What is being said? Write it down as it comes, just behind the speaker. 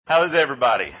How is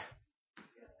everybody?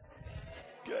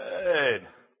 Good.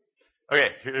 Okay,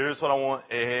 here's what I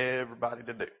want everybody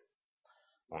to do.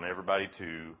 I want everybody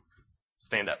to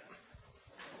stand up.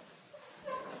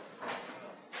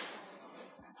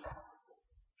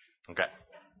 Okay.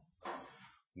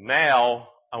 Now,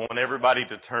 I want everybody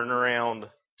to turn around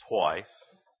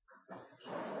twice.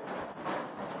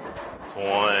 It's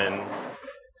 1,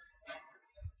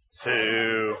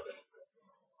 2.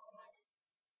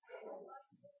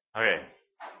 Okay.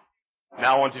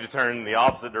 Now I want you to turn the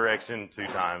opposite direction 2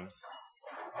 times.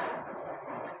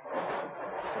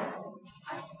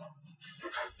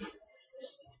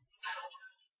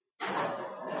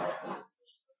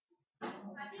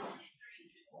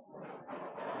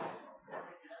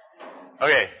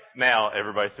 Okay, now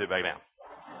everybody sit back down.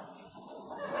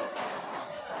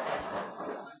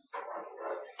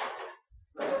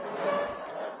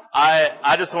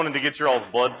 I just wanted to get your all's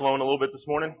blood flowing a little bit this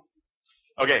morning.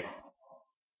 Okay.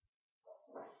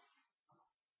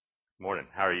 Morning.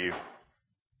 How are you?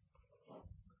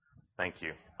 Thank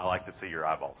you. I like to see your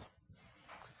eyeballs.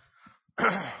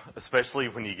 Especially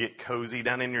when you get cozy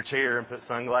down in your chair and put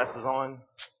sunglasses on.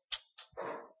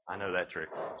 I know that trick.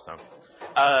 So,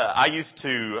 I used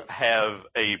to have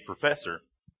a professor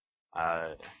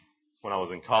when I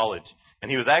was in college, and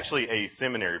he was actually a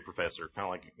seminary professor, kind of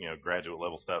like, graduate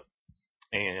level stuff.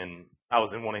 And I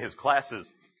was in one of his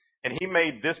classes, and he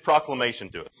made this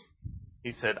proclamation to us.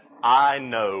 He said, "I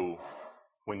know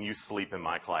when you sleep in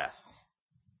my class."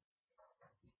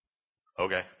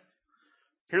 Okay.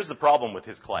 Here's the problem with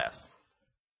his class.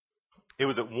 It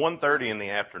was at 1:30 in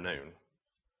the afternoon.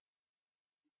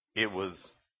 It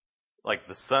was like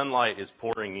the sunlight is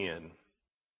pouring in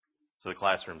to the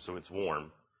classroom, so it's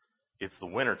warm. It's the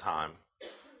winter time,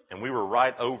 and we were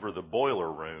right over the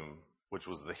boiler room, which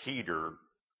was the heater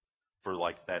for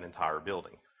like that entire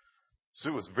building. So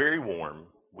it was very warm.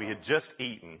 We had just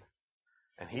eaten,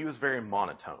 and he was very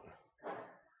monotone.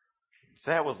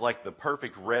 That was like the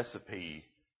perfect recipe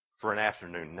for an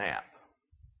afternoon nap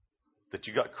that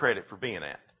you got credit for being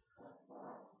at.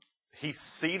 He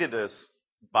seated us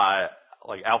by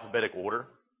like alphabetic order,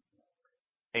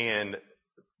 and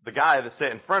the guy that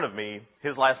sat in front of me,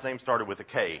 his last name started with a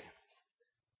K,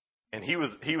 and he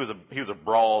was a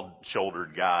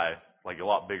broad-shouldered guy, like a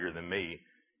lot bigger than me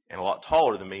and a lot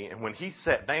taller than me. And when he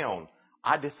sat down,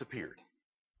 I disappeared.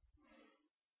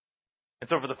 And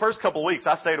so for the first couple of weeks,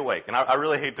 I stayed awake. And I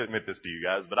really hate to admit this to you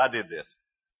guys, but I did this.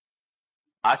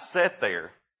 I sat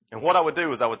there, and what I would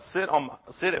do is I would sit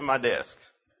at my desk,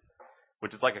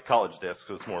 which is like a college desk,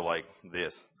 so it's more like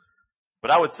this. But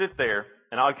I would sit there,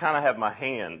 and I would kind of have my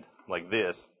hand like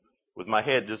this, with my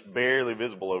head just barely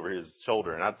visible over his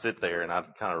shoulder. And I'd sit there, and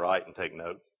I'd kind of write and take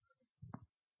notes.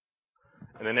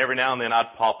 And then every now and then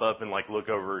I'd pop up and like look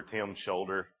over Tim's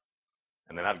shoulder,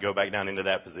 and then I'd go back down into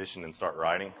that position and start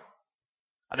writing.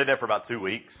 I did that for about 2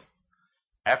 weeks.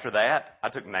 After that, I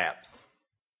took naps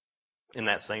in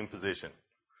that same position.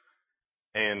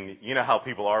 And you know how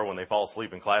people are when they fall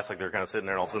asleep in class, like they're kind of sitting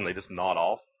there and all of a sudden they just nod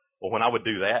off? Well, when I would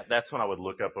do that, that's when I would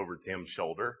look up over Tim's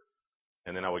shoulder,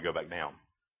 and then I would go back down.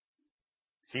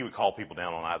 He would call people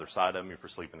down on either side of me for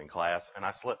sleeping in class, and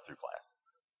I slept through class.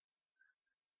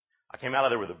 I came out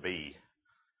of there with a B.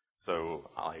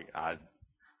 So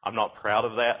I'm not proud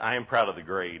of that. I am proud of the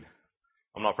grade.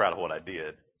 I'm not proud of what I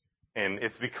did. And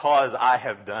it's because I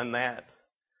have done that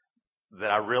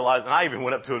I realized, and I even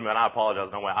went up to him and I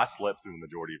apologized. No way, I slept through the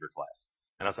majority of your class.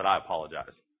 And I said, I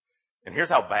apologize. And here's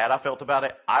how bad I felt about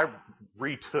it. I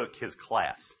retook his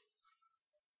class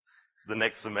the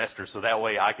next semester so that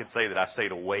way I could say that I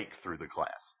stayed awake through the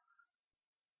class.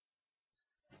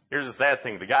 Here's the sad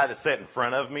thing. The guy that sat in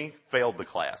front of me failed the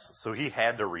class, so he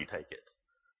had to retake it.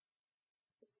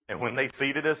 And when they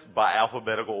seated us by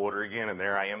alphabetical order again, and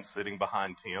there I am sitting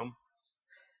behind Tim,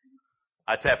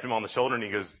 I tapped him on the shoulder, and he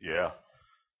goes, "Yeah."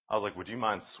 I was like, "Would you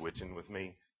mind switching with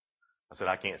me?" I said,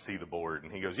 "I can't see the board."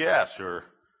 And he goes, "Yeah, sure."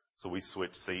 So we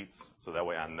switched seats, so that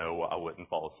way I know I wouldn't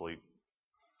fall asleep.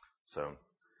 So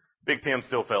Big Tim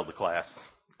still failed the class.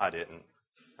 I didn't.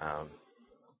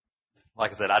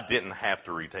 Like I said, I didn't have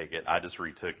to retake it. I just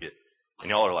retook it. And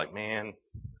y'all are like, "Man,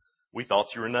 we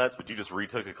thought you were nuts, but you just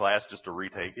retook a class just to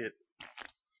retake it?"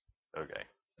 Okay.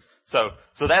 So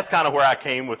that's kind of where I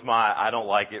came with my I don't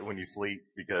like it when you sleep,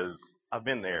 because I've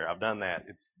been there. I've done that.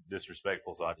 It's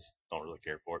disrespectful, so I just don't really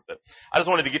care for it. But I just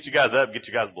wanted to get you guys up, get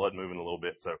you guys' blood moving a little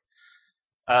bit. So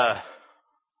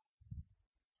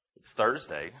it's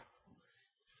Thursday.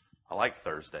 I like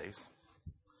Thursdays.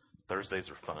 Thursdays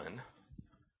are fun.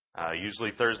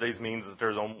 Usually Thursdays means that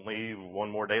there's only one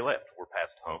more day left. We're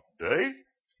past hump day.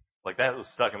 Like, that was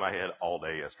stuck in my head all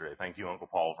day yesterday. Thank you, Uncle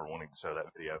Paul, for wanting to show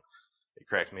that video. It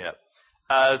cracked me up.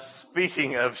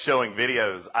 Speaking of showing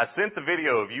videos, I sent the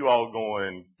video of you all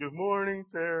going, "Good morning,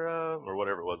 Sarah," or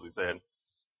whatever it was we said.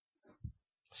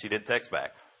 She did text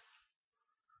back.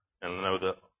 And I know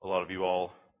that a lot of you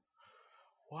all,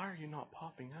 why are you not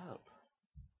popping up?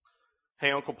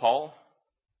 Hey, Uncle Paul,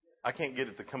 I can't get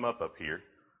it to come up here.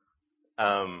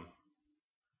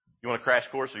 You want a crash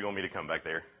course, or you want me to come back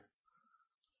there?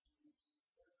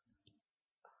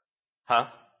 Huh?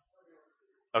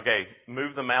 Okay,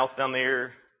 move the mouse down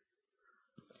there.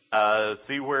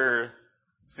 See where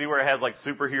it has like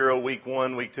superhero week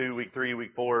 1, week 2, week 3,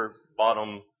 week 4,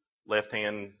 bottom left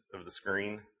hand of the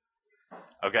screen.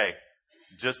 Okay,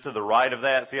 just to the right of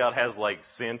that, see how it has like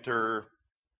center,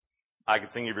 I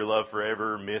Could Sing of Your Love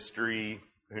Forever, mystery,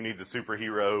 who needs a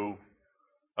superhero.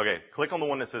 Okay, click on the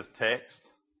one that says text.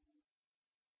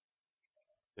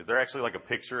 Is there actually like a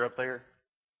picture up there?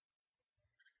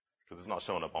 Because it's not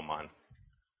showing up on mine.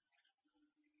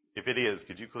 If it is,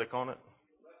 could you click on it?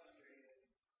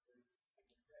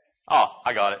 Oh,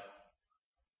 I got it.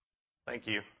 Thank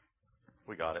you.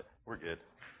 We got it. We're good.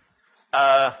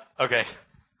 Okay.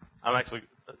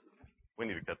 We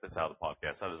need to cut this out of the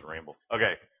podcast. I just ramble.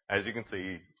 Okay. As you can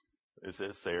see, it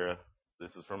says Sarah.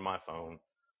 This is from my phone.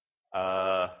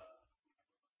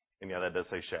 And yeah, that does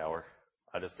say shower.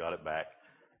 I just got it back.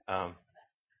 I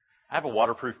have a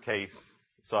waterproof case,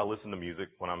 so I listen to music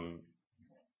when I'm.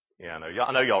 Yeah,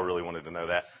 I know y'all really wanted to know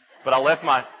that, but I left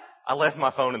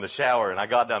my phone in the shower, and I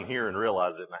got down here and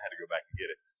realized it, and I had to go back and get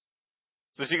it.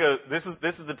 So she goes,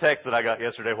 "This is the text that I got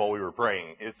yesterday while we were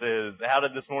praying. It says, 'How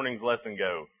did this morning's lesson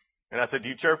go?' And I said,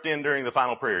 'You chirped in during the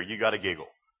final prayer. You got a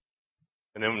giggle.'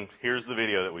 And then here's the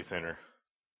video that we sent her.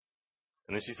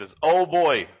 And then she says, 'Oh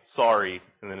boy, sorry,'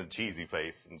 and then a cheesy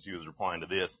face, and she was replying to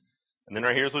this. And then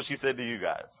right here's what she said to you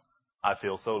guys: 'I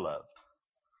feel so loved.'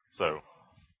 So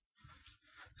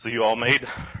you all made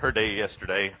her day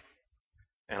yesterday,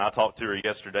 and I talked to her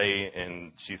yesterday,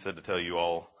 and she said to tell you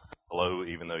all hello,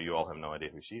 even though you all have no idea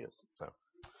who she is.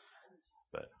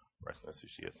 But Bryce knows who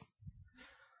she is.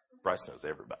 Bryce knows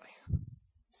everybody.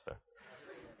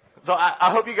 So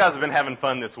I hope you guys have been having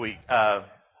fun this week.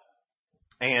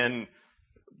 And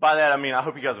by that, I mean, I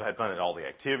hope you guys have had fun at all the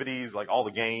activities, like all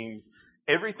the games.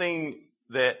 Everything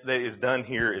that is done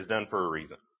here is done for a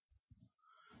reason.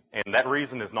 And that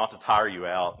reason is not to tire you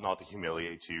out, not to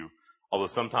humiliate you, although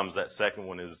sometimes that second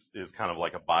one is kind of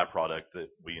like a byproduct that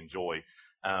we enjoy.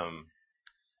 And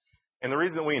the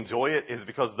reason that we enjoy it is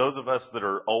because those of us that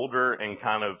are older and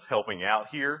kind of helping out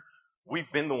here, we've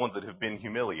been the ones that have been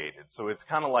humiliated. So it's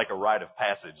kind of like a rite of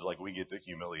passage, like we get to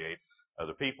humiliate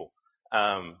other people.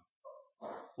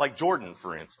 Like Jordan,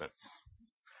 for instance.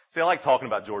 See, I like talking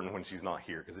about Jordan when she's not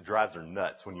here because it drives her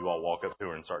nuts when you all walk up to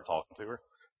her and start talking to her.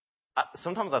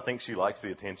 Sometimes I think she likes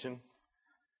the attention,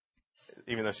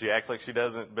 even though she acts like she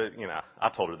doesn't. But, I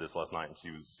told her this last night and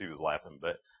she was laughing.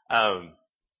 But, I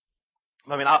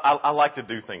mean, I like to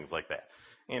do things like that,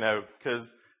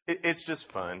 because it's just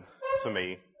fun to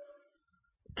me.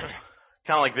 Kind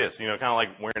of like this, kind of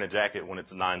like wearing a jacket when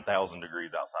it's 9,000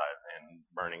 degrees outside and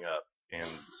burning up and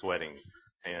sweating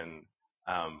and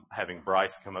having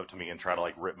Bryce come up to me and try to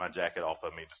like rip my jacket off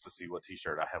of me just to see what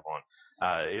t-shirt I have on.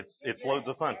 It's loads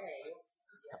of fun.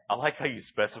 I like how you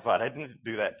specified. I didn't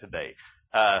do that today.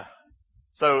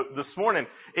 So this morning,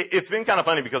 it's been kind of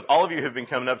funny because all of you have been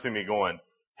coming up to me going,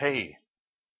 "Hey,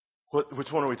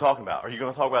 which one are we talking about? Are you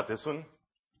going to talk about this one?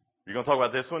 Are you going to talk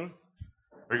about this one?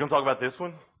 Are you going to talk about this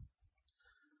one?"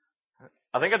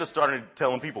 I think I just started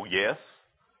telling people yes.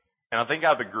 And I think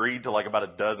I've agreed to like about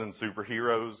a dozen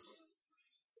superheroes.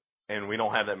 And we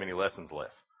don't have that many lessons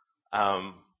left.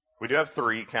 We do have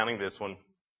 3, counting this one.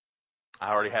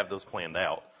 I already have those planned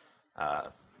out.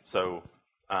 So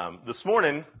this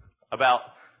morning,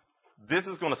 this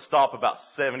is going to stop about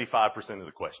 75% of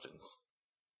the questions.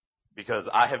 Because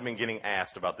I have been getting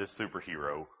asked about this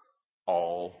superhero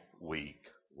all week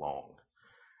long.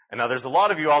 And now there's a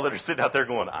lot of you all that are sitting out there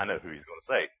going, "I know who he's going to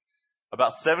say."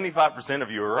 About 75% of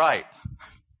you are right.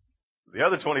 The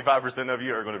other 25% of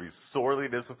you are going to be sorely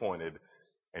disappointed,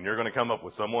 and you're going to come up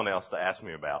with someone else to ask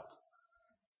me about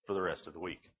for the rest of the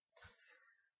week.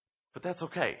 But that's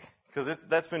okay, because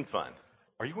that's been fun.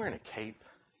 Are you wearing a cape?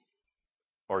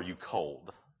 Or are you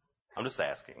cold? I'm just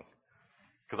asking.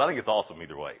 Because I think it's awesome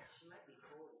either way.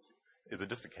 Is it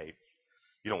just a cape?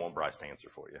 You don't want Bryce to answer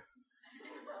for you.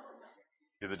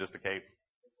 Is it just a cape?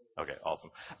 Okay,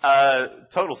 awesome.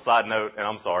 Total side note, and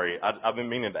I'm sorry, I've been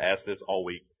meaning to ask this all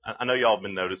week. I know y'all have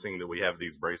been noticing that we have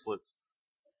these bracelets,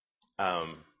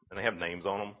 and they have names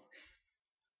on them.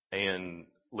 And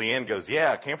Leanne goes,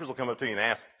 yeah, campers will come up to you and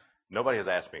ask. Nobody has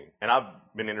asked me. And I've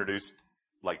been introduced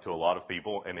like to a lot of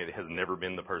people, and it has never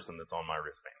been the person that's on my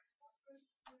wristband.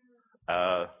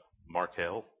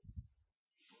 Markel.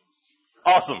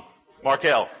 Awesome.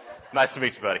 Markel. Nice to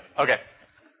meet you, buddy. Okay.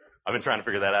 I've been trying to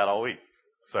figure that out all week.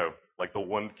 So, like the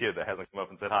one kid that hasn't come up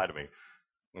and said hi to me.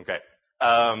 Okay.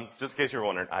 Just in case you're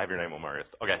wondering, I have your name on my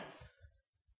wrist. Okay.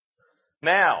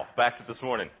 Now, back to this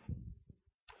morning.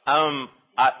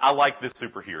 I like this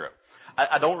superhero.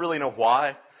 I don't really know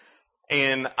why.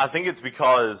 And I think it's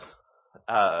because,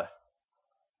 I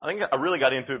think I really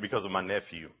got into it because of my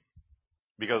nephew.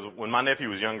 Because when my nephew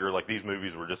was younger, like these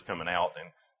movies were just coming out and,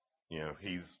 you know,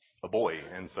 he's a boy.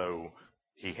 And so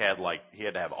he had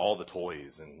to have all the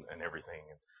toys and everything.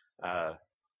 I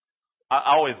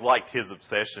always liked his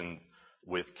obsession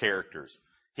with characters.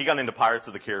 He got into Pirates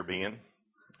of the Caribbean,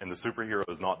 and the superhero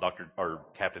is not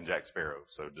Captain Jack Sparrow.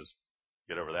 So just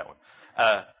get over that one.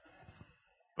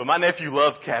 But my nephew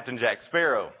loved Captain Jack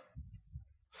Sparrow.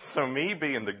 So me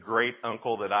being the great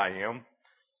uncle that I am,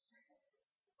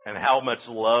 and how much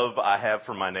love I have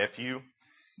for my nephew,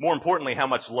 more importantly, how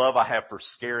much love I have for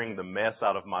scaring the mess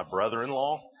out of my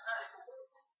brother-in-law,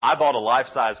 I bought a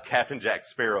life-size Captain Jack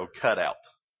Sparrow cutout.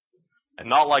 And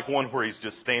not like one where he's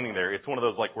just standing there. It's one of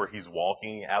those like where he's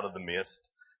walking out of the mist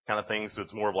kind of thing. So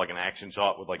it's more of like an action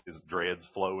shot with like his dreads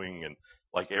flowing and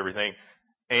like everything.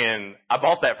 And I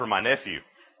bought that for my nephew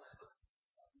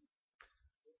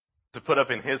to put up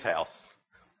in his house.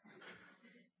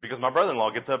 Because my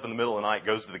brother-in-law gets up in the middle of the night,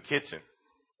 goes to the kitchen.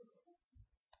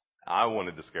 I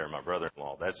wanted to scare my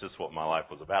brother-in-law. That's just what my life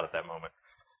was about at that moment.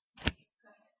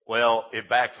 Well, it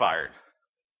backfired.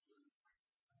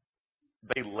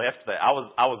 They left that. I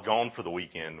was gone for the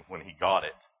weekend when he got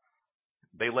it.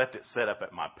 They left it set up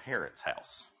at my parents'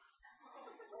 house.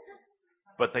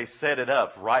 But they set it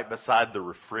up right beside the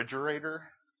refrigerator.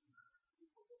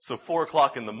 So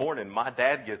 4:00 in the morning, my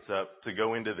dad gets up to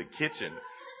go into the kitchen.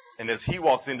 And as he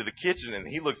walks into the kitchen and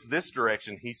he looks this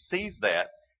direction, he sees that.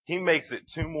 He makes it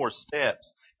 2 more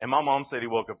steps. And my mom said he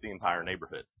woke up the entire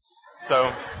neighborhood.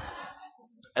 So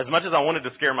as much as I wanted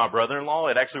to scare my brother-in-law,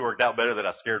 it actually worked out better that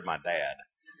I scared my dad.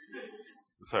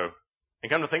 So, and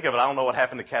come to think of it, I don't know what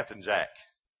happened to Captain Jack.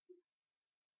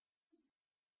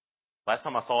 Last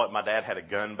time I saw it, my dad had a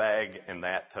gun bag and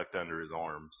that tucked under his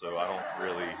arm. So I don't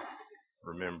really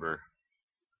remember.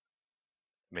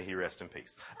 May he rest in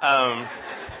peace.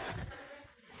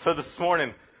 So this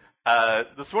morning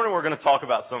we're going to talk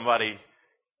about somebody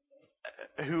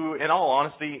who, in all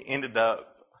honesty, ended up.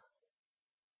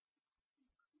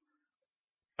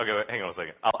 Okay, wait, hang on a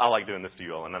second. I like doing this to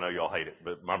you all, and I know you all hate it,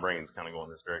 but my brain's kind of going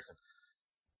this direction.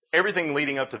 Everything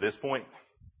leading up to this point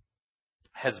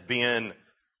has been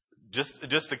just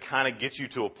to kind of get you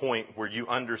to a point where you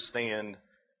understand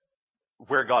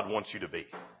where God wants you to be.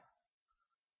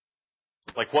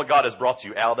 Like what God has brought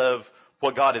you out of,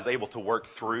 what God is able to work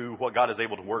through, what God is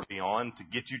able to work beyond to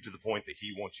get you to the point that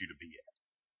He wants you to be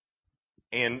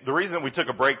at. And the reason that we took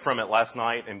a break from it last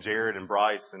night, and Jared and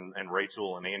Bryce and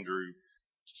Rachel and Andrew,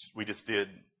 we just did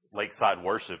lakeside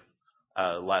worship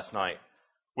last night,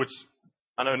 which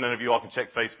I know none of you all can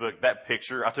check Facebook. That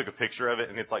picture, I took a picture of it,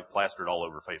 and it's like plastered all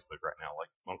over Facebook right now. Like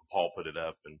Uncle Paul put it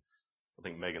up, and I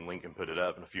think Megan Lincoln put it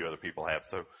up, and a few other people have.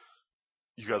 So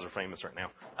you guys are famous right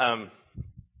now.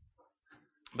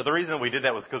 But the reason we did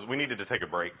that was because we needed to take a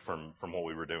break from what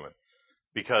we were doing.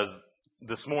 Because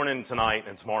this morning, tonight,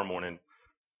 and tomorrow morning,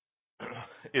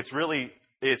 it's really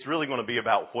going to be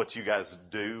about what you guys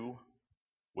do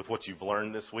with what you've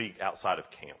learned this week outside of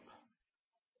camp.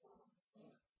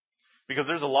 Because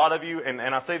there's a lot of you, and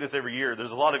I say this every year,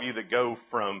 there's a lot of you that go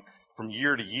from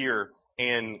year to year,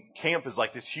 and camp is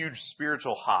like this huge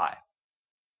spiritual high.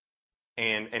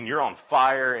 And you're on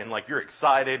fire, and like you're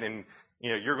excited, and you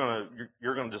know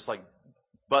you're gonna just like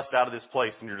bust out of this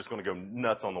place, and you're just gonna go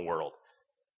nuts on the world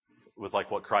with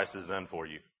like what Christ has done for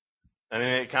you. And then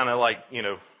it kind of like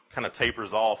kind of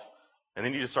tapers off. And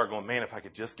then you just start going, man, if I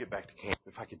could just get back to camp,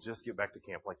 if I could just get back to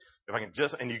camp, like if I can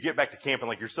just, and you get back to camp and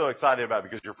like you're so excited about it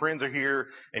because your friends are here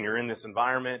and you're in this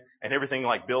environment and everything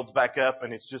like builds back up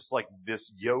and it's just like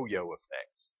this yo-yo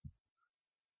effect.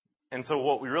 And so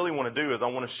what we really want to do is I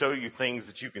want to show you things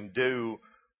that you can do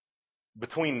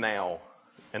between now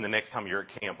and the next time you're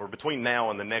at camp, or between now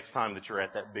and the next time that you're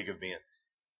at that big event,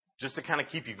 just to kind of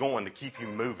keep you going, to keep you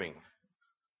moving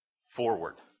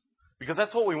forward. Because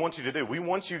that's what we want you to do. We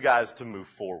want you guys to move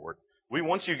forward. We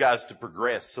want you guys to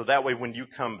progress so that way when you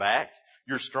come back,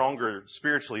 you're stronger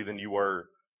spiritually than you were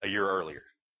a year earlier.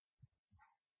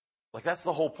 Like that's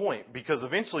the whole point, because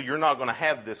eventually you're not going to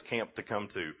have this camp to come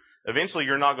to. Eventually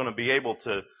you're not going to be able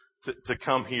to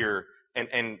come here and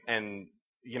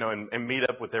and meet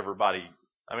up with everybody.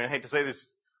 I mean, I hate to say this,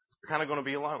 you're kind of going to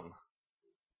be alone.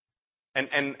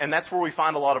 And that's where we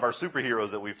find a lot of our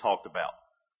superheroes that we've talked about.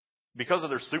 Because of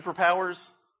their superpowers,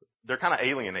 they're kind of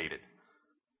alienated.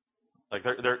 Like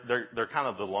they're kind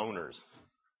of the loners.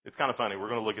 It's kind of funny. We're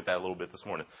going to look at that a little bit this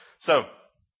morning. So,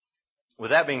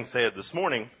 with that being said, this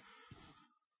morning,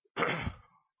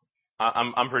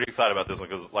 I'm pretty excited about this one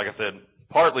because, like I said,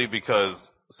 partly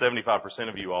because 75%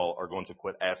 of you all are going to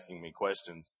quit asking me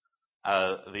questions.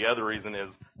 The other reason is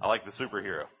I like the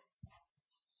superhero.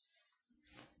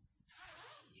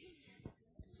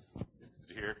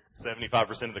 Did you hear?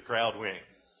 75% of the crowd winning.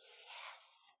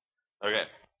 Okay,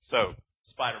 so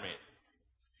Spider-Man.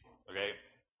 Okay,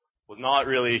 was not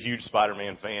really a huge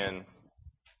Spider-Man fan,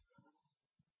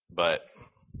 but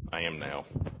I am now.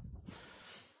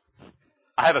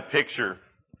 I have a picture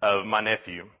of my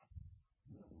nephew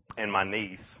and my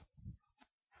niece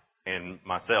and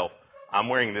myself. I'm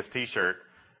wearing this t-shirt.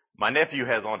 My nephew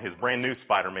has on his brand new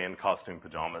Spider-Man costume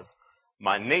pajamas.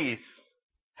 My niece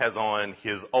has on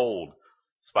his old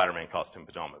Spider-Man costume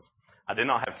pajamas. I did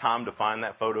not have time to find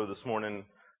that photo this morning.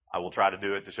 I will try to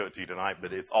do it to show it to you tonight,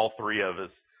 but it's all three of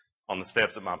us on the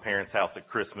steps at my parents' house at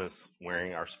Christmas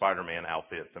wearing our Spider-Man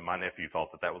outfits, and my nephew thought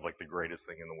that was like the greatest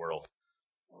thing in the world.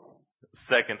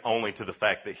 Second only to the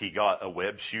fact that he got a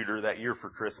web shooter that year for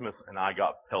Christmas, and I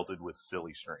got pelted with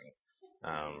silly string.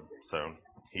 So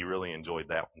he really enjoyed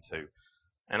that one too.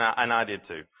 And I did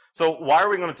too. So why are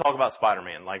we going to talk about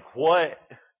Spider-Man? Like what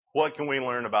can we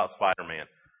learn about Spider-Man?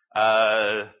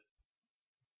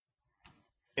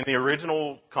 In the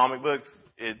original comic books,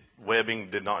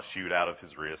 webbing did not shoot out of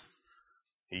his wrist.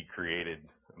 He created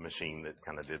a machine that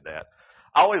kind of did that.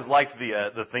 I always liked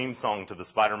the theme song to the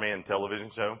Spider-Man television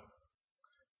show.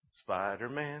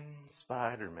 Spider-Man,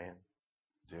 Spider-Man,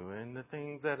 doing the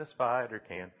things that a spider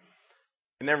can.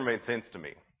 It never made sense to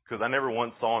me because I never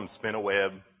once saw him spin a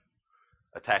web,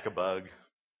 attack a bug,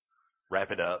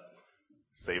 wrap it up,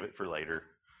 save it for later.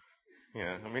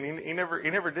 I mean, he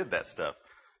never did that stuff.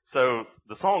 So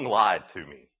the song lied to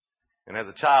me, and as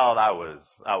a child, I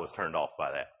was turned off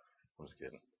by that. I'm just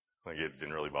kidding. Like it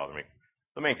didn't really bother me.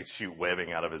 The man could shoot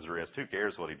webbing out of his wrist. Who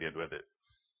cares what he did with it?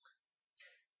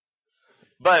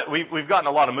 But we've gotten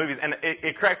a lot of movies, and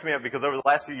it cracks me up because over the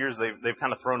last few years they've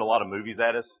kind of thrown a lot of movies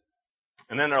at us,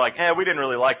 and then they're like, we didn't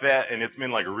really like that, and it's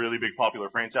been like a really big popular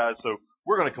franchise, so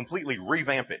we're going to completely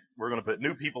revamp it. We're going to put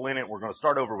new people in it. We're going to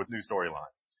start over with new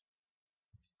storylines.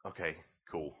 Okay,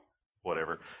 cool,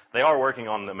 whatever. They are working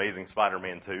on Amazing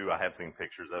Spider-Man 2. I have seen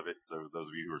pictures of it, so those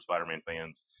of you who are Spider-Man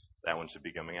fans, that one should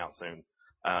be coming out soon.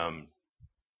 I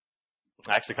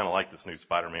actually kind of like this new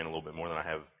Spider-Man a little bit more than I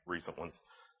have recent ones.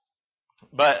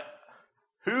 But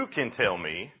who can tell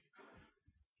me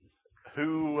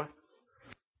who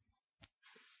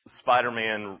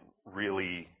Spider-Man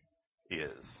really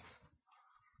is?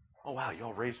 Oh, wow,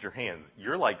 y'all raised your hands.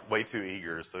 You're like way too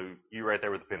eager, so you right there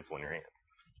with a pencil in your hand.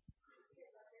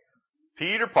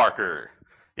 Peter Parker.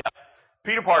 Yeah,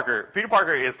 Peter Parker. Peter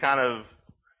Parker is kind of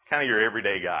your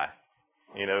everyday guy.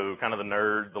 Kind of the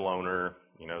nerd, the loner,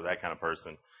 that kind of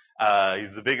person.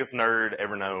 He's the biggest nerd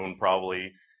ever known,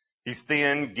 probably. He's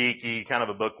thin, geeky, kind of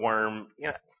a bookworm.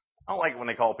 I don't like it when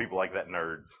they call people like that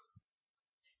nerds.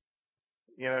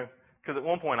 Because at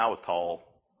one point I was tall.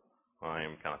 Well, I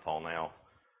am kind of tall now.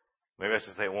 Maybe I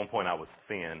should say at one point I was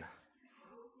thin.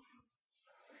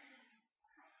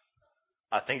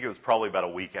 I think it was probably about a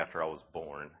week after I was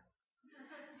born.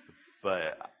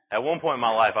 But at one point in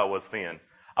my life I was thin.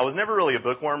 I was never really a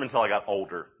bookworm until I got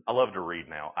older. I love to read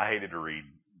now. I hated to read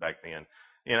back then.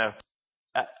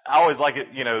 I always like it,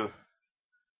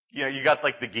 you got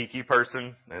like the geeky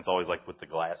person, and it's always like with the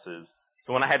glasses.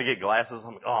 So when I had to get glasses,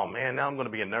 I'm like, oh man, now I'm going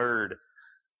to be a nerd.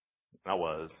 I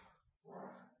was,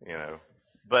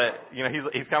 But,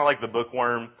 he's kind of like the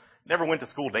bookworm. Never went to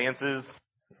school dances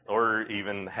or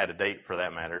even had a date for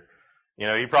that matter.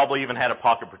 He probably even had a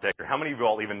pocket protector. How many of you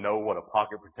all even know what a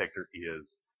pocket protector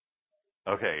is?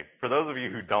 Okay, for those of you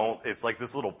who don't, it's like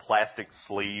this little plastic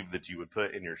sleeve that you would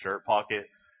put in your shirt pocket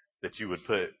that you would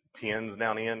put pens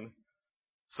down in.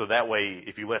 So that way,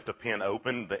 if you left a pen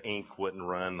open, the ink wouldn't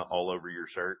run all over your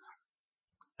shirt.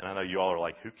 And I know you all are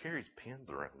like, who carries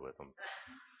pens around with them?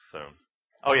 So,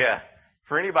 oh yeah,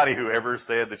 for anybody who ever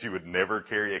said that you would never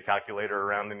carry a calculator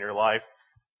around in your life,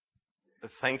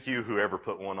 thank you whoever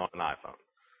put one on an iPhone.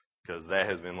 Because that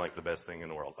has been like the best thing in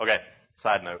the world. Okay,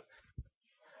 side note.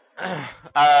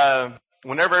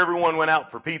 Whenever everyone went out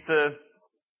for pizza,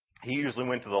 he usually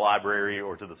went to the library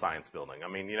or to the science building. I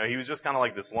mean, he was just kind of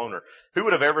like this loner. Who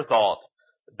would have ever thought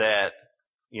that,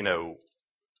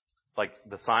 like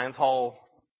the science hall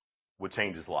would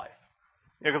change his life.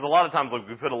 Because a lot of times, like,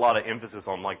 we put a lot of emphasis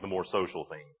on, like, the more social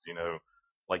things,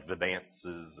 like the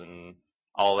dances and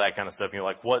all that kind of stuff.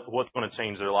 Like, what's going to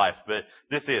change their life? But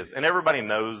this is, and everybody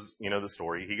knows, the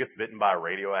story. He gets bitten by a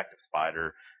radioactive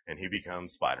spider, and he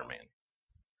becomes Spider-Man.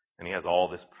 And he has all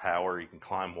this power. He can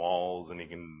climb walls, and he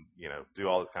can, do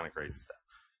all this kind of crazy stuff.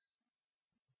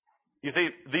 You see,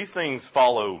 these storylines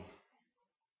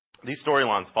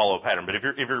follow a pattern. But if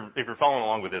you're following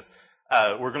along with this,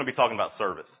 we're going to be talking about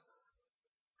service,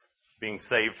 being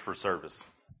saved for service.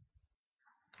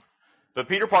 But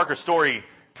Peter Parker's story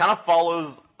kind of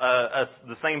follows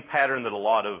the same pattern that a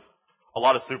lot of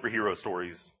superhero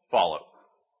stories follow.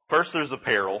 First, there's a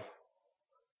peril.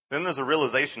 Then there's a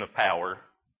realization of power.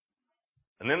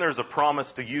 And then there's a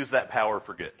promise to use that power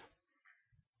for good.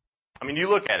 I mean, you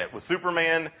look at it. With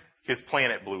Superman, his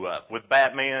planet blew up. With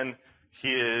Batman,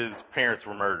 his parents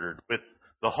were murdered. With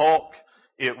the Hulk,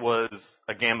 it was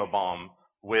a gamma bomb.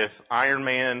 With Iron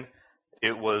Man,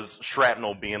 it was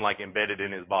shrapnel being like embedded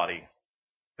in his body.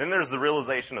 Then there's the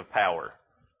realization of power.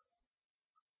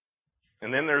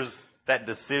 And then there's that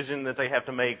decision that they have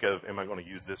to make of, am I going to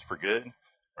use this for good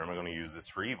or am I going to use this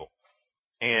for evil?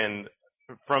 And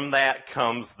from that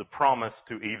comes the promise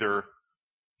to either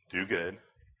do good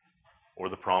or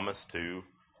the promise to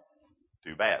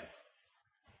do bad.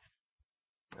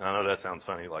 And I know that sounds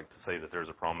funny, like to say that there's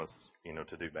a promise,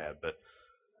 to do bad,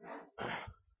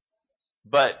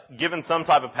 but given some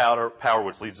type of power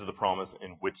which leads to the promise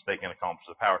in which they can accomplish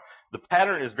the power, the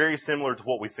pattern is very similar to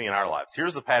what we see in our lives.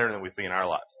 Here's the pattern that we see in our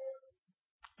lives.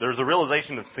 There's a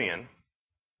realization of sin.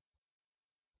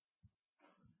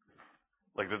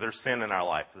 Like that there's sin in our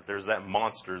life, that there's that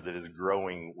monster that is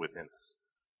growing within us.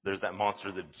 There's that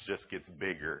monster that just gets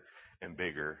bigger and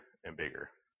bigger and bigger.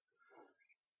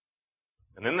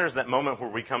 And then there's that moment where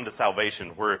we come to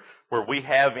salvation, where we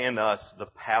have in us the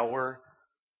power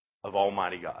of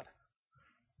Almighty God.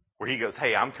 Where He goes,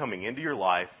 hey, I'm coming into your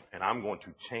life and I'm going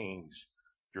to change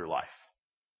your life.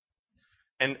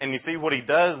 And you see what He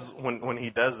does when He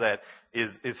does that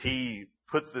is He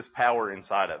puts this power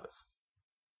inside of us.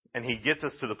 And He gets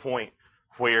us to the point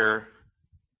where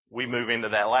we move into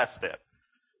that last step,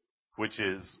 which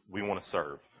is we want to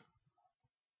serve.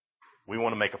 We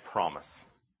want to make a promise.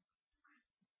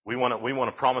 We want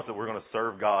to promise that we're going to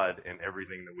serve God in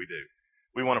everything that we do.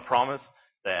 We want to promise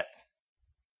that,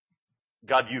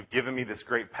 God, you've given me this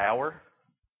great power,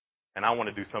 and I want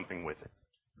to do something with it.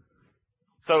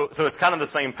 So it's kind of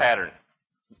the same pattern,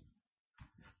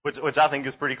 which I think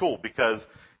is pretty cool, because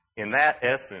in that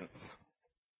essence,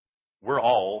 we're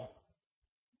all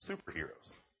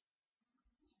superheroes.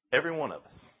 Every one of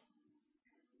us.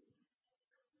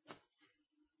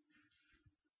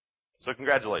 So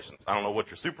congratulations. I don't know what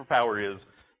your superpower is,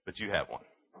 but you have one.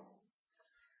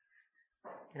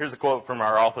 Here's a quote from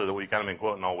our author that we've kind of been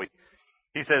quoting all week.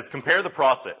 He says, compare the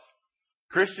process.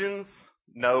 Christians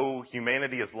know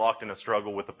humanity is locked in a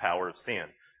struggle with the power of sin,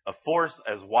 a force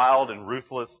as wild and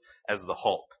ruthless as the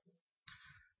Hulk.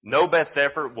 No best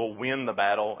effort will win the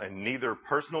battle, and neither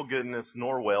personal goodness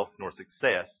nor wealth nor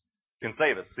success can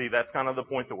save us. See, that's kind of the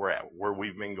point that we're at, where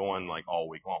we've been going like all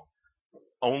week long.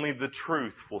 Only the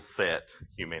truth will set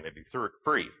humanity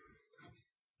free.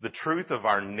 The truth of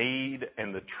our need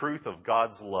and the truth of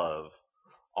God's love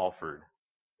offered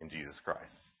in Jesus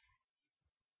Christ.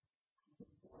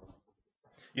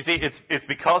 You see, it's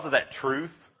because of that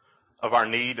truth of our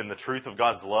need and the truth of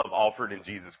God's love offered in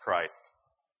Jesus Christ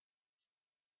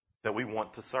that we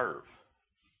want to serve.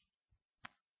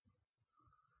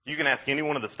 You can ask any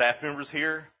one of the staff members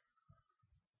here,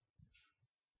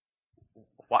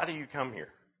 why do you come here?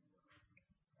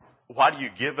 Why do you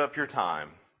give up your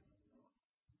time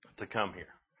to come here?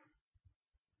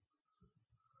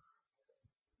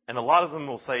 And a lot of them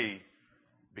will say,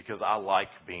 because I like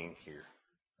being here.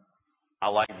 I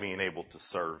like being able to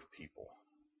serve people.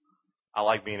 I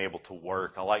like being able to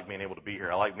work. I like being able to be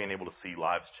here. I like being able to see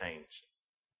lives changed.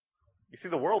 You see,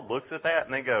 the world looks at that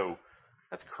and they go,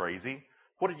 that's crazy.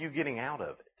 What are you getting out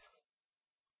of it?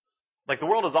 Like, the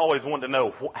world has always wanted to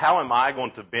know, how am I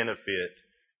going to benefit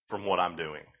from what I'm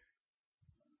doing?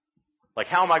 Like,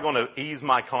 how am I going to ease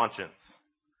my conscience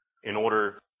in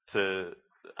order to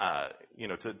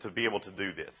be able to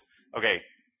do this? Okay,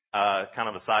 kind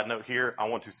of a side note here. I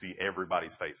want to see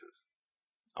everybody's faces.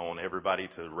 I want everybody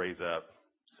to raise up,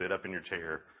 sit up in your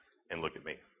chair, and look at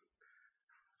me.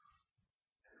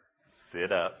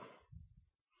 Sit up.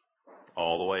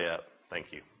 All the way up. Thank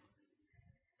you.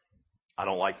 I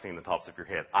don't like seeing the tops of your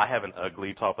head. I have an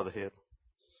ugly top of the head.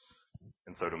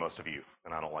 And so do most of you.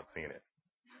 And I don't like seeing it.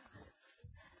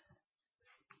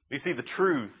 You see, the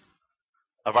truth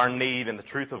of our need and the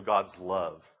truth of God's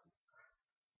love.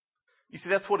 You see,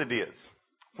 that's what it is.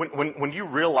 When you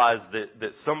realize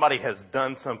that somebody has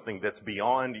done something that's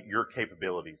beyond your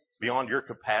capabilities, beyond your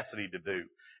capacity to do,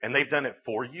 and they've done it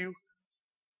for you,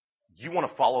 you want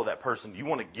to follow that person. You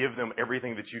want to give them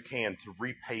everything that you can to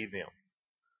repay them.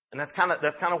 And that's kind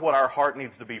of what our heart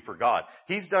needs to be for God.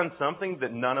 He's done something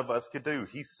that none of us could do.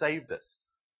 He saved us.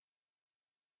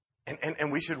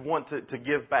 And we should want to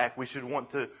give back. We should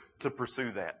want to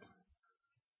pursue that.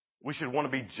 We should want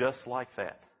to be just like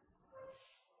that.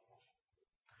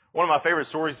 One of my favorite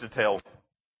stories to tell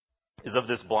is of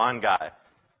this blind guy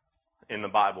in the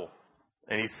Bible.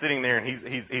 And he's sitting there and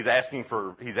he's asking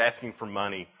for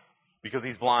money because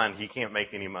he's blind. He can't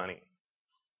make any money.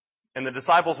 And the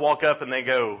disciples walk up and they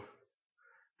go,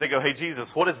 hey,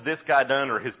 Jesus, what has this guy done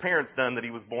or his parents done that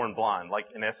he was born blind? Like,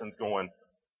 in essence, going,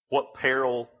 what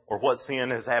peril or what sin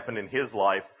has happened in his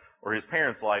life or his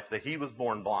parents' life that he was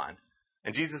born blind?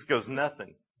 And Jesus goes,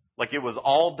 nothing. Like, it was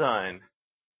all done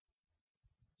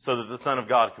so that the Son of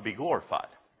God could be glorified.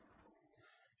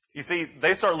 You see,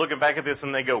 they start looking back at this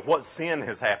and they go, what sin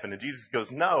has happened? And Jesus goes,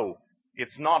 no,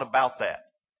 it's not about that.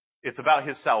 It's about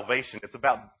his salvation. It's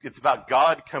about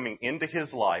God coming into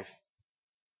his life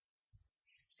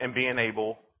and being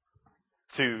able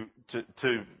to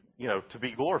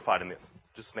be glorified in this.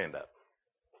 Just stand up.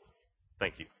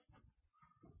 Thank you.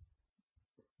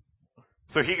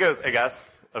 So he goes, hey guys,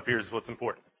 up here's what's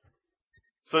important.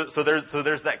 So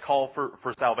there's that call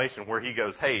for salvation where he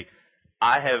goes, hey,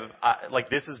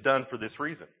 this is done for this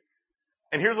reason.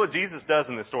 And here's what Jesus does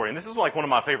in this story. And this is like one of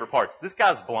my favorite parts. This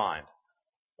guy's blind.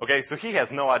 Okay, so he has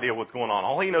no idea what's going on.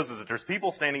 All he knows is that there's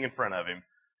people standing in front of him,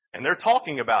 and they're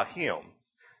talking about him.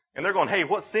 And they're going, hey,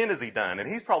 what sin has he done?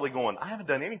 And he's probably going, I haven't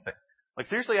done anything. Like,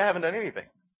 seriously, I haven't done anything.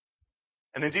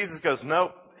 And then Jesus goes,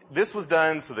 nope, this was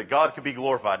done so that God could be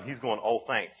glorified. And he's going, oh,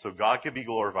 thanks. So God could be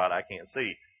glorified, I can't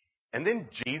see. And then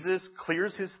Jesus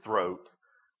clears his throat,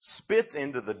 spits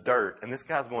into the dirt, and this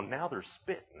guy's going, now they're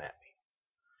spitting at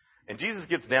me. And Jesus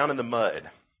gets down in the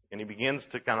mud, and he begins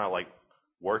to kind of like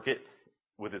work it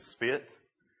with his spit,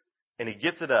 and he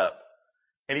gets it up,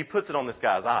 and he puts it on this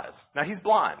guy's eyes. Now, he's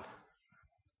blind.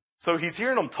 So he's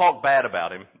hearing them talk bad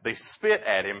about him. They spit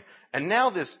at him, and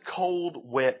now this cold,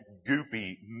 wet,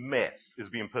 goopy mess is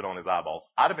being put on his eyeballs.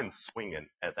 I'd have been swinging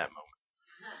at that moment.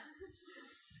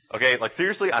 Okay, like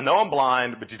seriously, I know I'm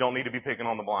blind, but you don't need to be picking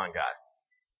on the blind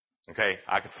guy. Okay,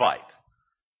 I can fight.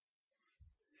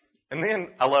 And then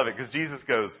I love it because Jesus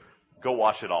goes, go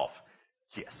wash it off.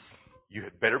 Yes, you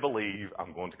had better believe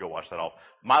I'm going to go wash that off.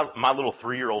 My little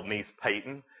 3-year-old niece,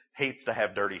 Peyton, hates to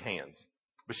have dirty hands,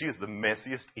 but she is the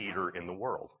messiest eater in the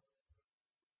world.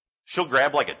 She'll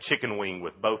grab like a chicken wing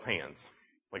with both hands,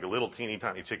 like a little teeny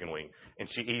tiny chicken wing, and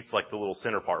she eats like the little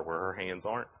center part where her hands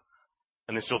aren't.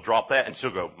 And then she'll drop that and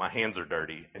she'll go, my hands are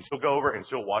dirty. And she'll go over and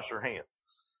she'll wash her hands.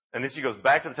 And then she goes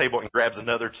back to the table and grabs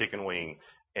another chicken wing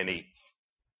and eats.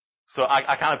 So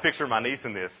I kind of picture my niece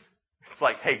in this. It's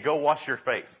like, hey, go wash your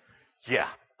face. Yeah,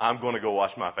 I'm going to go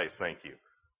wash my face. Thank you.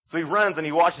 So he runs and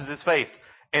he washes his face.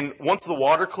 And once the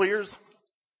water clears,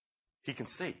 he can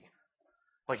see.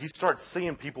 Like he starts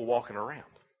seeing people walking around.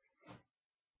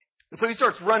 And so he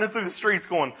starts running through the streets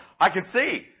going, I can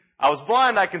see. I was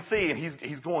blind, I can see. And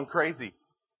he's going crazy.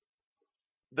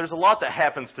 There's a lot that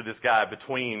happens to this guy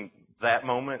between that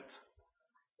moment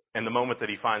and the moment that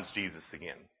he finds Jesus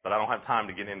again. But I don't have time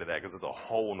to get into that because it's a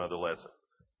whole nother lesson.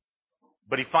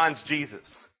 But he finds Jesus.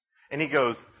 And he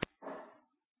goes,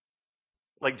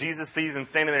 like Jesus sees him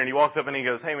standing there and he walks up and he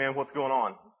goes, hey man, what's going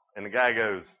on? And the guy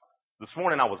goes, this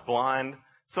morning I was blind.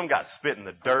 Some guy spit in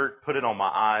the dirt, put it on my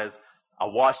eyes. I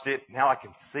washed it. Now I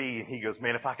can see. And he goes,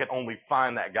 man, if I could only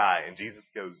find that guy. And Jesus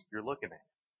goes, you're looking at him.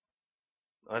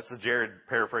 That's the Jared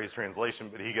paraphrase translation,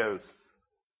 but he goes,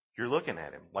 you're looking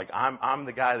at him. Like I'm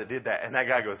the guy that did that. And that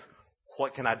guy goes,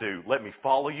 what can I do? Let me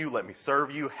follow you. Let me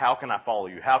serve you. How can I follow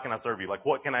you? How can I serve you? Like,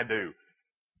 what can I do?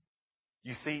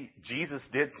 You see, Jesus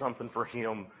did something for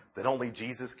him that only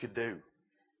Jesus could do.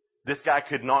 This guy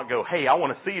could not go, hey, I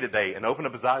want to see today, and open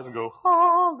up his eyes and go,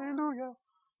 hallelujah.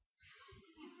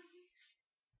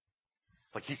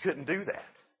 Like, he couldn't do that.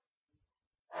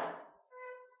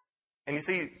 And you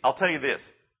see, I'll tell you this.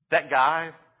 That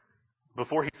guy,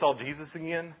 before he saw Jesus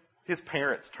again, his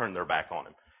parents turned their back on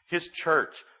him. His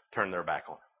church turned their back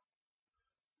on him.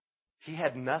 He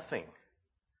had nothing.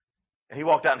 And he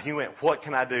walked out and he went, what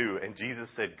can I do? And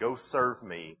Jesus said, go serve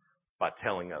me by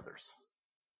telling others.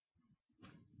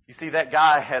 You see, that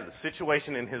guy had a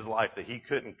situation in his life that he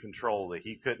couldn't control, that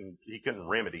he couldn't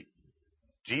remedy.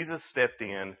 Jesus stepped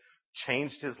in,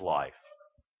 changed his life,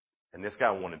 and this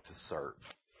guy wanted to serve.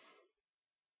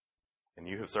 And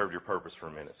you have served your purpose for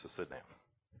a minute, so sit down.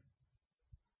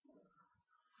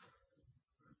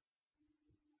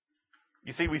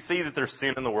 You see, we see that there's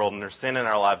sin in the world and there's sin in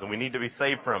our lives, and we need to be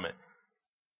saved from it.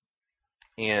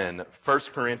 In 1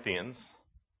 Corinthians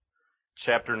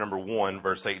chapter number 1,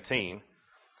 verse 18,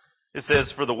 it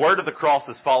says, "For the word of the cross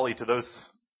is folly to those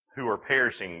who are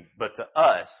perishing, but to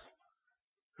us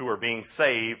who are being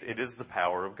saved, it is the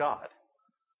power of God."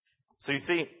 So you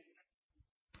see,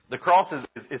 the cross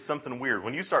is something weird.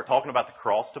 When you start talking about the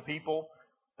cross to people,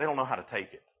 they don't know how to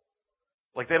take it.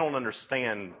 Like, they don't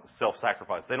understand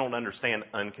self-sacrifice. They don't understand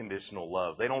unconditional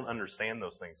love. They don't understand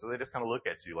those things. So they just kind of look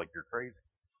at you like you're crazy.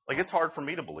 Like, it's hard for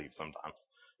me to believe sometimes.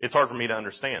 It's hard for me to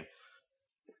understand.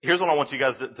 Here's what I want you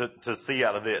guys to see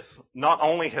out of this. Not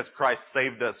only has Christ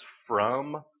saved us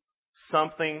from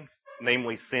something,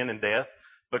 namely sin and death,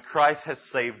 but Christ has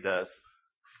saved us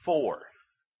for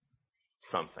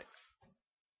something.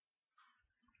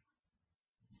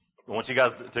 I want you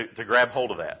guys to grab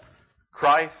hold of that.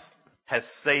 Christ has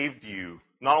saved you,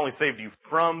 not only saved you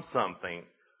from something,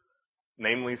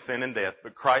 namely sin and death,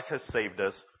 but Christ has saved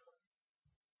us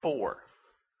for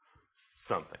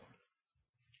something.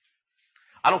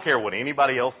 I don't care what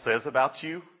anybody else says about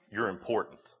you, you're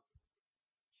important.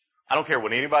 I don't care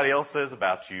what anybody else says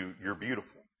about you, you're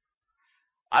beautiful.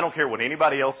 I don't care what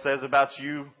anybody else says about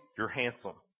you, you're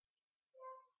handsome.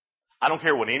 I don't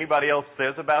care what anybody else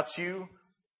says about you,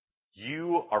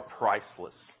 you are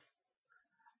priceless.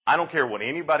 I don't care what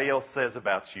anybody else says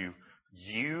about you,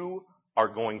 you are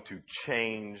going to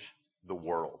change the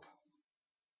world.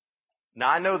 Now,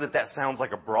 I know that sounds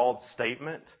like a broad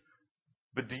statement,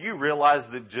 but do you realize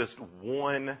that just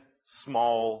one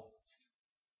small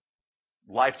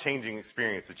life-changing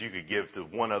experience that you could give to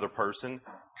one other person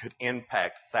could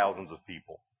impact thousands of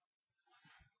people?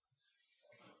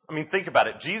 I mean, think about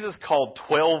it. Jesus called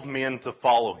 12 men to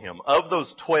follow him. Of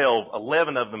those 12,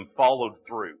 11 of them followed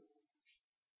through.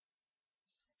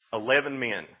 11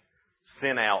 men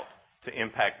sent out to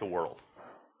impact the world.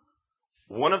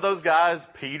 One of those guys,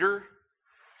 Peter,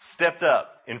 stepped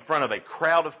up in front of a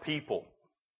crowd of people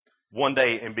one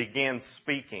day and began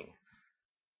speaking.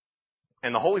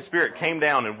 And the Holy Spirit came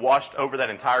down and washed over that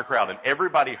entire crowd, and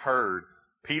everybody heard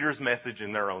Peter's message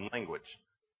in their own language.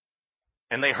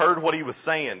 And they heard what he was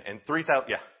saying, and 3,000,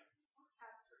 yeah.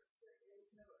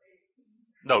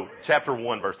 No, chapter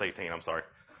 1, verse 18, I'm sorry.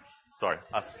 Sorry,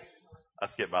 I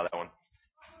skipped by that one.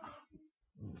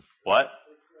 What?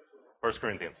 1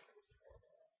 Corinthians.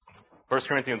 1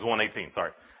 Corinthians 1:18,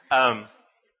 sorry.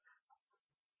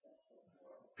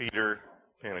 Peter,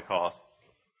 Pentecost.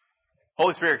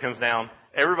 Holy Spirit comes down.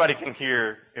 Everybody can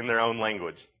hear in their own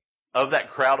language. Of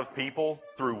that crowd of people,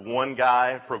 through one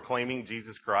guy proclaiming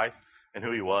Jesus Christ and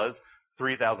who he was,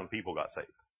 3,000 people got saved.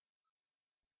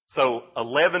 So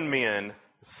 11 men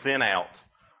sent out.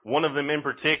 One of them in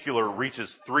particular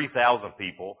reaches 3,000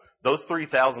 people. Those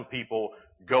 3,000 people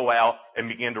go out and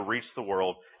begin to reach the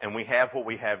world, and we have what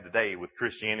we have today with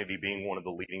Christianity being one of the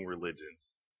leading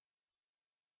religions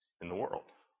in the world.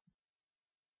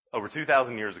 Over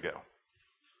 2,000 years ago.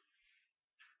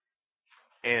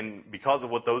 And because of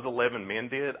what those 11 men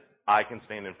did, I can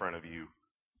stand in front of you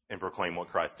and proclaim what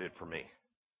Christ did for me.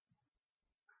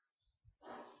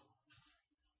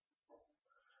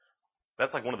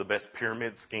 That's like one of the best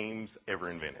pyramid schemes ever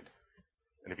invented.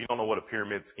 And if you don't know what a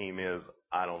pyramid scheme is,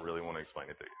 I don't really want to explain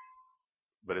it to you.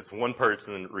 But it's one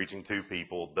person reaching two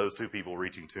people, those two people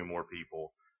reaching two more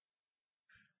people,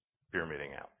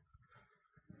 pyramiding out.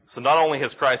 So not only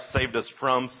has Christ saved us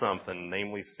from something,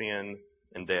 namely sin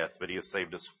and death, but he has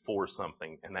saved us for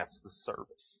something, and that's the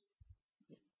service.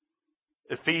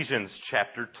 Ephesians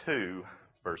chapter 2,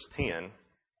 verse 10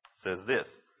 says this: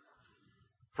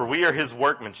 "For we are his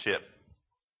workmanship,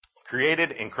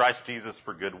 created in Christ Jesus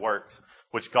for good works,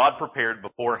 which God prepared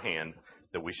beforehand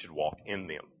that we should walk in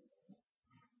them."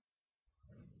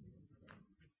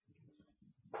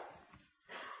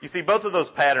 You see, both of those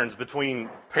patterns between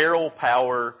peril,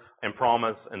 power, and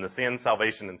promise, and the sin,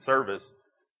 salvation, and service,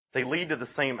 they lead to the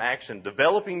same action,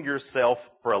 developing yourself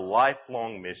for a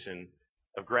lifelong mission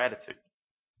of gratitude.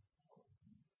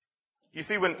 You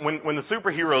see, when the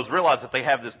superheroes realize that they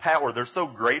have this power, they're so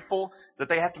grateful that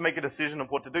they have to make a decision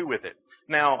of what to do with it.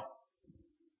 Now,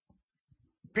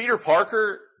 Peter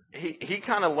Parker, he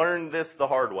kind of learned this the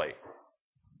hard way.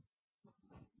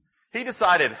 He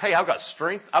decided, hey, I've got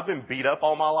strength. I've been beat up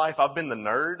all my life. I've been the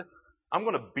nerd. I'm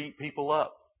going to beat people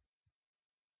up.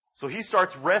 So he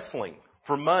starts wrestling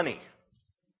for money.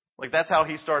 Like, that's how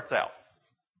he starts out.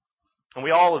 And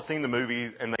we all have seen the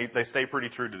movies, and they stay pretty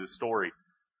true to this story.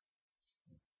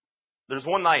 There's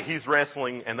one night he's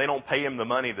wrestling, and they don't pay him the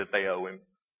money that they owe him.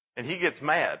 And he gets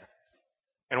mad.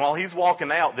 And while he's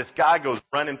walking out, this guy goes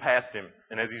running past him.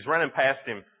 And as he's running past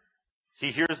him,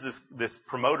 he hears this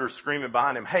promoter screaming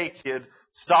behind him, "Hey, kid,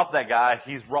 stop that guy.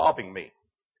 He's robbing me."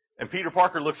 And Peter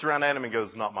Parker looks around at him and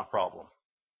goes, "Not my problem."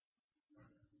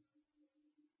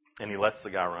 And he lets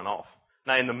the guy run off.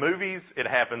 Now, in the movies, it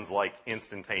happens like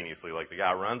instantaneously. Like the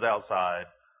guy runs outside,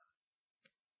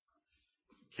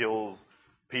 kills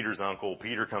Peter's uncle.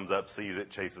 Peter comes up, sees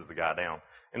it, chases the guy down.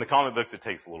 In the comic books, it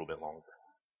takes a little bit longer.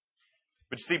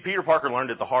 But you see, Peter Parker learned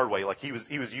it the hard way. Like he was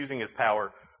using his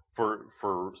power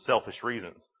for selfish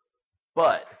reasons.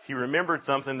 But he remembered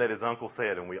something that his uncle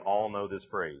said, and we all know this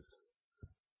phrase.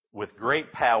 With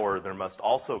great power, there must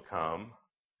also come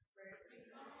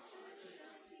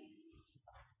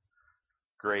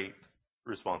great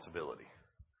responsibility.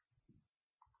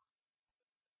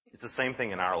 It's the same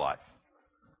thing in our life.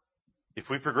 If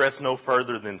we progress no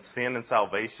further than sin and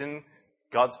salvation,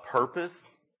 God's purpose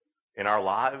in our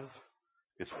lives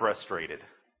is frustrated.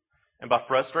 And by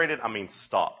frustrated, I mean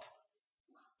stopped.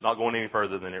 Not going any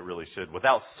further than it really should.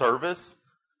 Without service,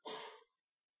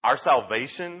 our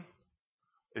salvation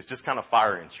is just kind of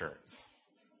fire insurance.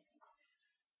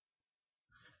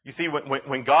 You see,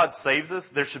 when God saves us,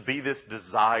 there should be this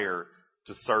desire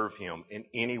to serve Him in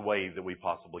any way that we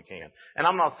possibly can. And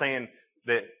I'm not saying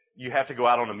that you have to go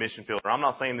out on a mission field, or I'm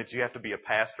not saying that you have to be a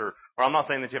pastor, or I'm not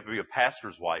saying that you have to be a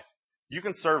pastor's wife. You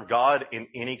can serve God in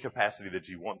any capacity that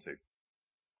you want to.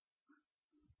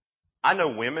 I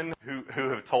know women who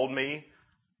have told me,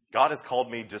 God has called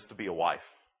me just to be a wife.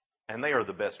 And they are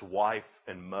the best wife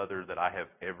and mother that I have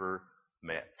ever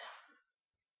met.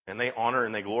 And they honor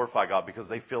and they glorify God because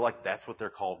they feel like that's what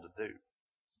they're called to do.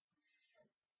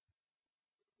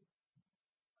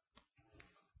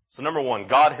 So number one,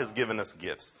 God has given us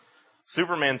gifts.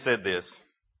 Superman said this.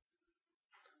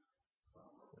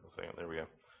 There we go.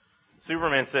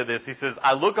 Superman said this. He says,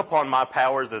 "I look upon my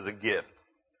powers as a gift,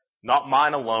 not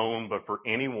mine alone, but for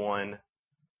anyone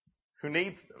who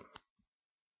needs them."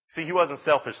 See, he wasn't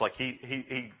selfish. Like he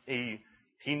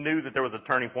knew that there was a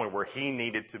turning point where he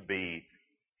needed to be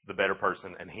the better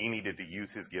person and he needed to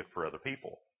use his gift for other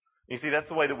people. You see, that's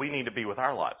the way that we need to be with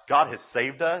our lives. God has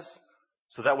saved us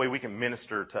so that way we can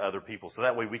minister to other people, so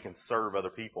that way we can serve other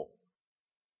people.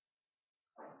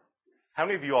 How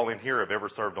many of you all in here have ever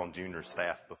served on junior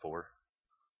staff before?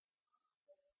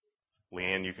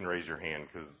 Leanne, you can raise your hand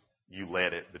because you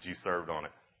led it, but you served on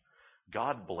it.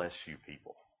 God bless you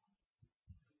people.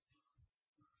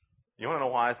 You want to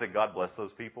know why I said God bless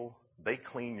those people? They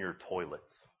clean your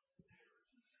toilets.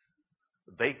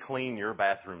 They clean your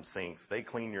bathroom sinks. They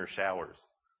clean your showers.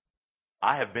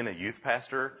 I have been a youth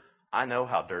pastor. I know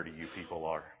how dirty you people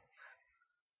are.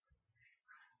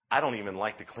 I don't even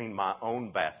like to clean my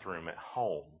own bathroom at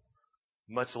home,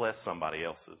 much less somebody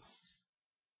else's.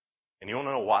 And you want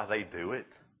to know why they do it?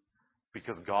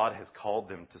 Because God has called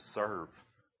them to serve.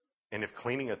 And if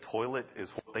cleaning a toilet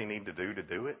is what they need to do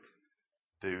it,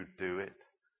 do it.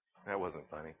 That wasn't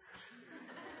funny.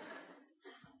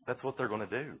 That's what they're going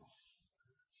to do.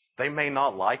 They may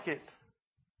not like it,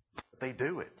 but they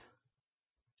do it.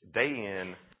 Day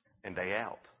in and day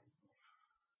out.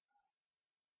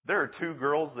 There are two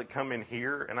girls that come in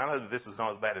here, and I know that this is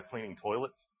not as bad as cleaning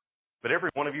toilets, but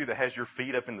every one of you that has your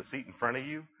feet up in the seat in front of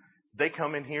you, they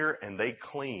come in here and they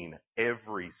clean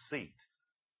every seat,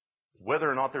 whether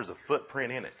or not there's a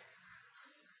footprint in it.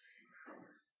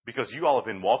 Because you all have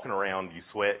been walking around, you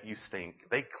sweat, you stink.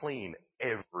 They clean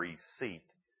every seat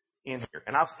in here.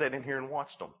 And I've sat in here and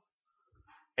watched them.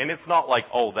 And it's not like,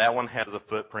 oh, that one has a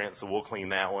footprint, so we'll clean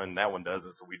that one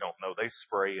doesn't, so we don't know. They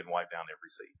spray and wipe down every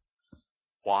seat.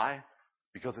 Why?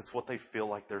 Because it's what they feel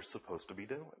like they're supposed to be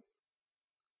doing.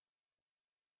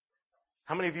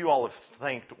 How many of you all have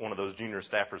thanked one of those junior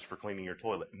staffers for cleaning your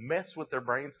toilet? Mess with their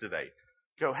brains today.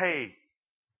 Go, "Hey,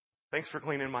 thanks for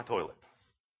cleaning my toilet."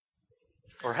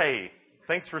 Or, "Hey,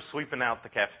 thanks for sweeping out the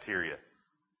cafeteria."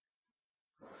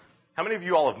 How many of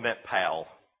you all have met Pal?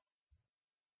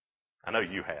 I know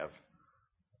you have.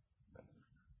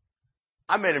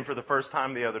 I met him for the first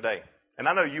time the other day. And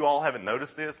I know you all haven't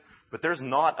noticed this, but there's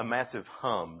not a massive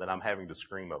hum that I'm having to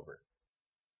scream over.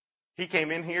 He came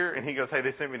in here and he goes, "Hey,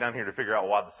 they sent me down here to figure out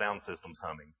why the sound system's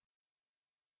humming."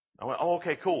 I went, "Oh,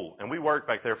 okay, cool." And we worked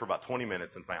back there for about 20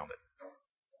 minutes and found it.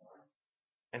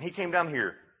 And he came down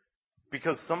here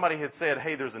because somebody had said,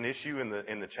 "Hey, there's an issue in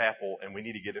the chapel and we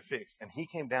need to get it fixed." And he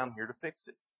came down here to fix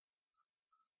it.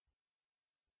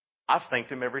 I've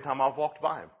thanked him every time I've walked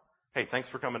by him. "Hey, thanks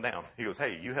for coming down." He goes,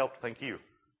 "Hey, you helped, thank you."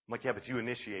 I'm like, "Yeah, but you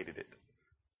initiated it."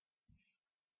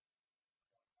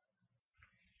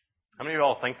 How many of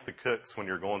y'all thank the cooks when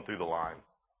you're going through the line?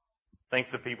 Thank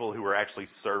the people who are actually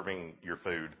serving your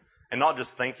food. And not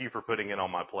just thank you for putting it on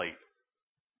my plate.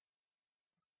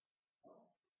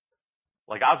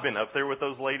 Like, I've been up there with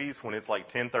those ladies when it's like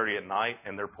 10:30 at night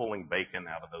and they're pulling bacon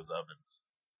out of those ovens.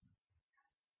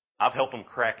 I've helped them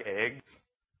crack eggs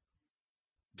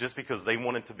just because they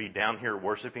wanted to be down here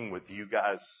worshiping with you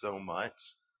guys so much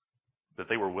that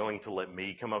they were willing to let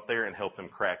me come up there and help them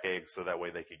crack eggs so that way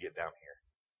they could get down here.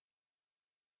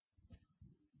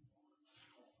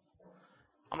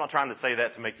 I'm not trying to say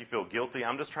that to make you feel guilty.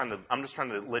 I'm just trying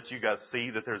to let you guys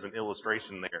see that there's an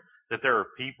illustration there. That there are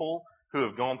people who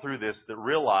have gone through this that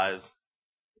realize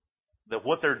that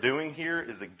what they're doing here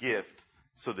is a gift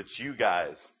so that you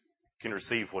guys can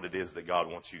receive what it is that God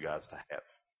wants you guys to have.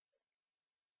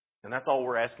 And that's all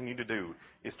we're asking you to do,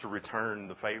 is to return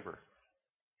the favor.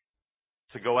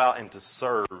 To go out and to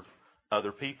serve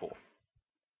other people.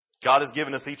 God has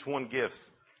given us each one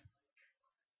gifts,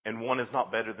 and one is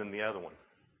not better than the other one.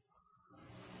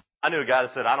 I knew a guy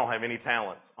that said, I don't have any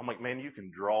talents. I'm like, man, you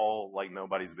can draw like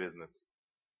nobody's business.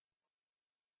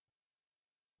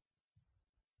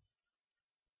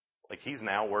 Like, he's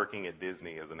now working at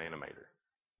Disney as an animator.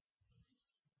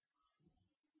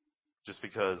 Just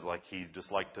because, like, he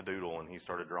just liked to doodle and he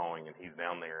started drawing and he's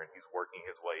down there and he's working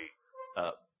his way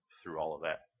up through all of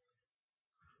that.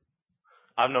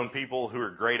 I've known people who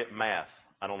are great at math.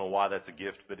 I don't know why that's a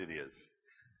gift, but it is.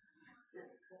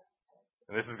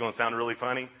 And this is going to sound really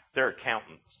funny. They're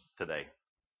accountants today.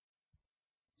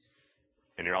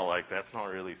 And you're all like, that's not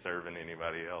really serving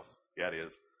anybody else. Yeah, it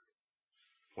is.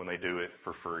 When they do it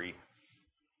for free.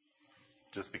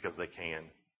 Just because they can.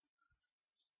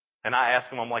 And I ask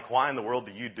them, I'm like, why in the world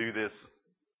do you do this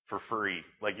for free?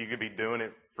 Like, you could be doing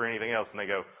it for anything else. And they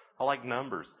go, I like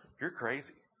numbers. You're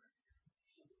crazy.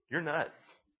 You're nuts.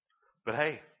 But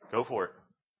hey, go for it.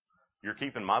 You're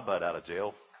keeping my butt out of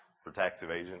jail for tax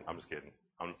evasion. I'm just kidding.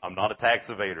 I'm not a tax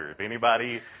evader. If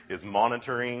anybody is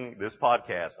monitoring this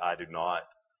podcast, I do not.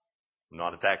 I'm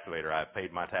not a tax evader. I've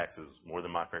paid my taxes more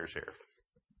than my fair share.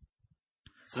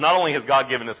 So not only has God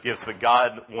given us gifts, but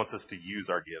God wants us to use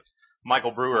our gifts.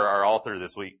 Michael Brewer, our author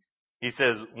this week, he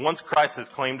says, once Christ has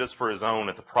claimed us for his own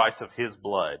at the price of his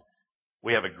blood,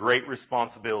 we have a great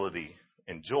responsibility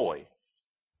and joy.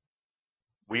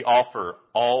 We offer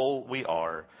all we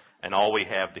are and all we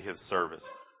have to his service.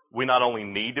 We not only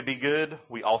need to be good,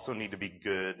 we also need to be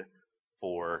good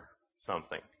for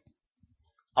something.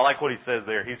 I like what he says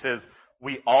there. He says,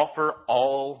 we offer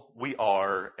all we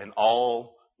are and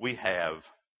all we have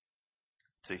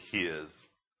to his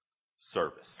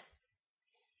service.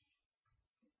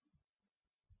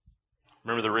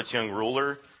 Remember the rich young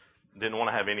ruler didn't want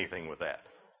to have anything with that.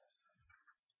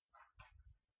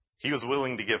 He was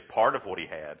willing to give part of what he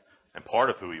had and part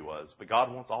of who he was, but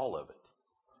God wants all of it.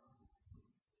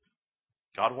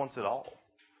 God wants it all.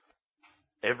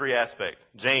 Every aspect.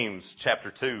 James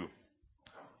chapter 2,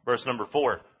 verse number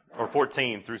 4, or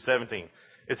 14 through 17.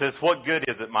 It says, what good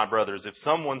is it, my brothers, if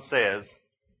someone says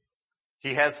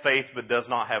he has faith but does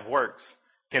not have works?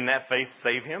 Can that faith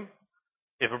save him?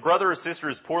 If a brother or sister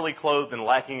is poorly clothed and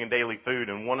lacking in daily food,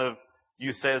 and one of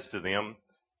you says to them,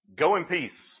 go in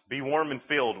peace, be warm and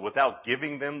filled, without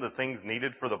giving them the things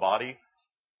needed for the body,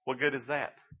 what good is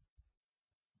that?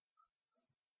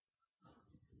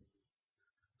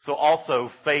 So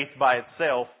also, faith by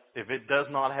itself, if it does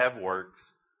not have works,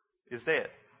 is dead.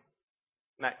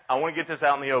 Now, I want to get this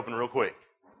out in the open real quick.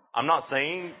 I'm not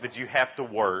saying that you have to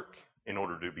work in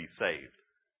order to be saved.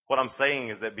 What I'm saying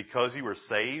is that because you are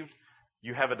saved,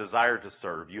 you have a desire to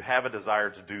serve. You have a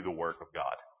desire to do the work of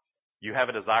God. You have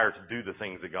a desire to do the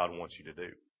things that God wants you to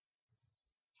do.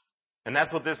 And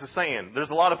that's what this is saying. There's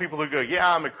a lot of people who go, yeah,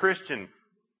 I'm a Christian,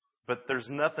 but there's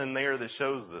nothing there that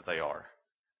shows that they are.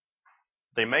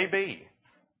 They may be,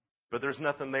 but there's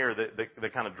nothing there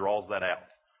that kind of draws that out.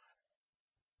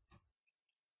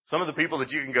 Some of the people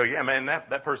that you can go, yeah, man,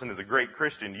 that person is a great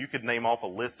Christian. You could name off a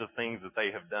list of things that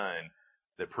they have done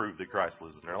that prove that Christ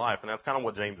lives in their life. And that's kind of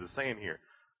what James is saying here.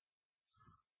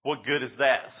 What good is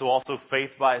that? So also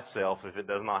faith by itself, if it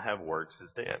does not have works,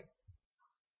 is dead.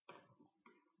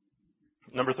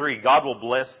 Number 3, God will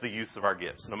bless the use of our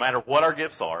gifts. No matter what our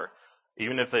gifts are,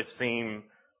 even if they seem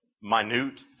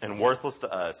minute and worthless to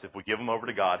us, if we give them over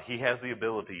to God, he has the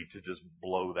ability to just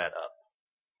blow that up.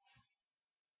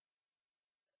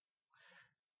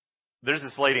 There's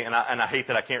this lady, and I hate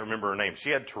that I can't remember her name.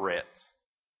 She had Tourette's.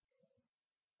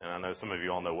 And I know some of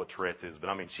you all know what Tourette's is, but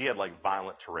I mean, she had like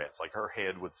violent Tourette's. Like her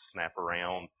head would snap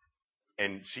around,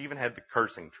 and she even had the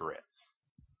cursing Tourette's.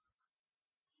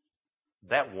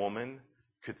 That woman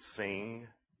could sing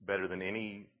better than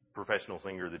any professional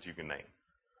singer that you can name.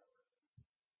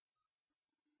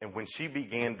 And when she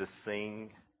began to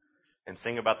sing and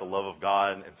sing about the love of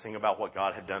God and sing about what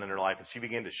God had done in her life, and she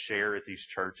began to share at these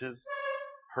churches,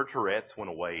 her Tourette's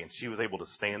went away, and she was able to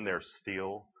stand there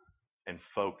still and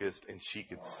focused, and she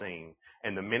could sing.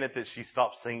 And the minute that she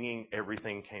stopped singing,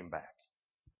 everything came back.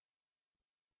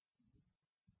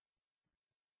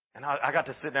 And I got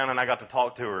to sit down and I got to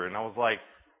talk to her, and I was like,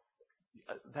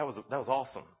 that was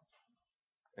awesome.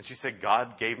 And she said,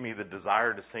 God gave me the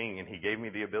desire to sing, and He gave me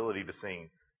the ability to sing.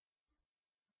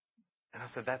 And I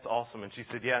said, that's awesome. And she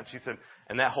said, yeah. And she said,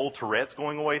 and that whole Tourette's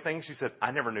going away thing, she said,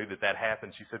 I never knew that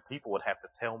happened. She said, people would have to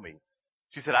tell me.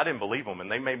 She said, I didn't believe them, and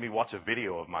they made me watch a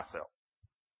video of myself.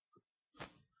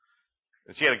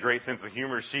 And she had a great sense of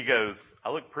humor. She goes,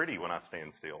 I look pretty when I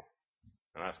stand still.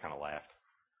 And I just kind of laughed.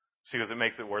 She goes, it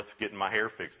makes it worth getting my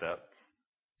hair fixed up.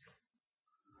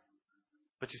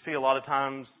 But you see, a lot of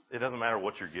times, it doesn't matter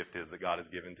what your gift is that God has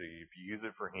given to you. If you use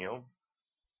it for Him,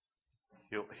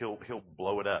 He'll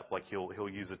blow it up. Like he'll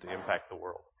use it to impact the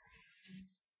world.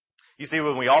 You see,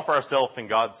 when we offer ourselves in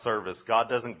God's service, God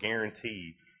doesn't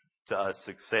guarantee to us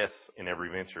success in every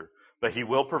venture. But He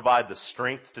will provide the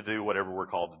strength to do whatever we're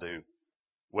called to do.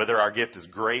 Whether our gift is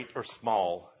great or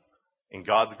small, in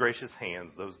God's gracious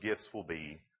hands, those gifts will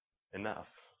be enough.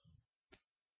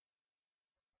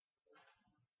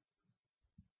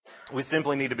 We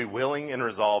simply need to be willing and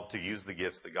resolved to use the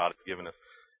gifts that God has given us.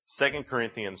 2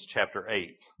 Corinthians chapter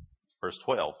 8, verse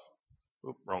 12.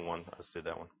 Oop, wrong one. I just did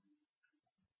that one.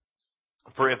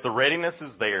 For if the readiness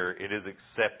is there, it is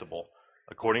acceptable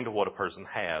according to what a person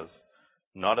has,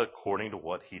 not according to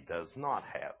what he does not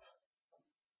have.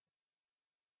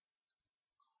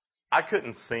 I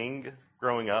couldn't sing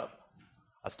growing up.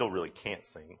 I still really can't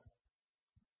sing.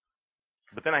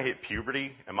 But then I hit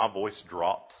puberty and my voice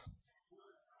dropped.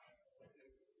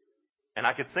 And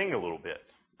I could sing a little bit.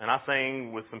 And I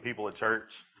sang with some people at church.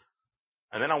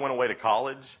 And then I went away to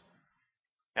college.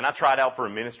 And I tried out for a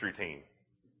ministry team.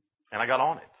 And I got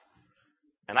on it.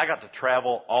 And I got to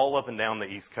travel all up and down the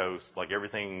East Coast, like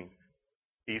everything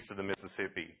east of the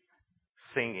Mississippi,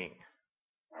 singing.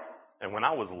 And when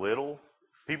I was little,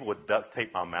 people would duct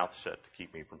tape my mouth shut to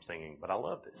keep me from singing. But I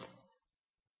loved it.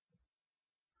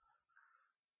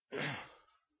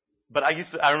 But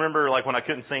I remember like when I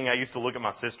couldn't sing, I used to look at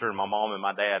my sister and my mom and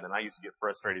my dad, and I used to get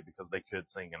frustrated because they could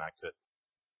sing and I couldn't.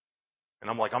 And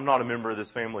I'm like, I'm not a member of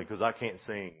this family because I can't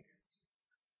sing.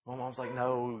 My mom's like,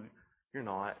 no, you're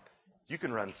not. You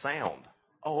can run sound.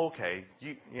 Oh, okay.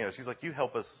 She's like, you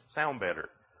help us sound better.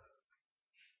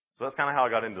 So that's kind of how I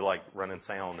got into like running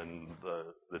sound and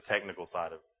the technical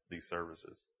side of these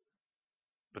services.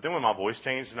 But then when my voice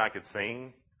changed and I could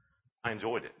sing, I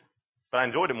enjoyed it. But I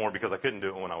enjoyed it more because I couldn't do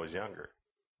it when I was younger.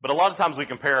 But a lot of times we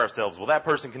compare ourselves. Well, that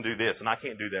person can do this and I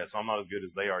can't do that, so I'm not as good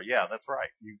as they are. Yeah, that's right.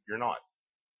 You're not.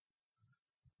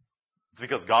 It's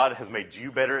because God has made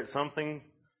you better at something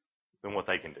than what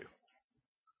they can do.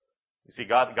 You see,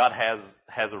 God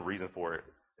has a reason for it.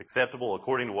 Acceptable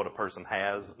according to what a person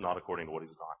has, not according to what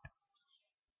he's not.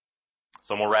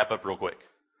 So I'm going to wrap up real quick.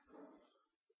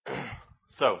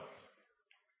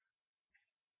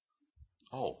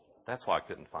 That's why I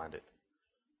couldn't find it.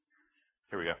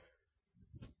 Here we go.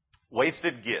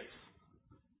 Wasted gifts.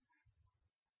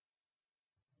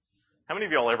 How many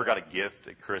of y'all ever got a gift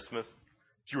at Christmas?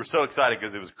 You were so excited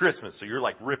because it was Christmas, so you're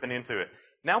like ripping into it.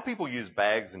 Now people use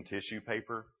bags and tissue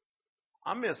paper.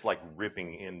 I miss like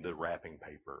ripping into wrapping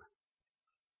paper.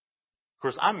 Of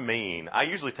course, I'm mean. I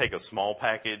usually take a small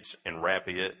package and wrap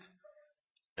it,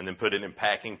 and then put it in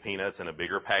packing peanuts in a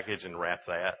bigger package and wrap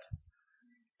that,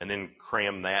 and then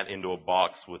cram that into a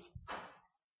box with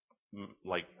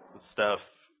like stuff,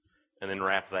 and then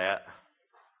wrap that.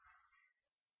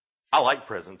 I like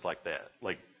presents like that,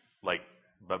 like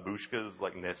babushkas,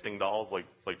 like nesting dolls. Like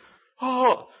it's like,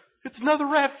 oh, it's another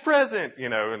wrapped present,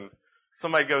 and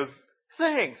somebody goes,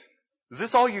 thanks. Is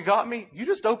this all you got me? You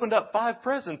just opened up 5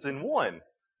 presents in one.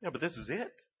 Yeah, but this is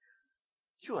it.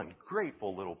 You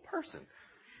ungrateful little person.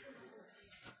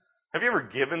 Have you ever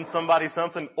given somebody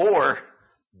something or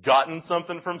gotten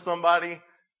something from somebody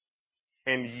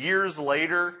and years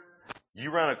later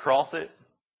you run across it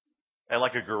at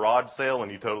like a garage sale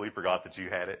and you totally forgot that you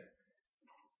had it?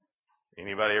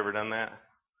 Anybody ever done that?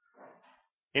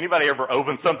 Anybody ever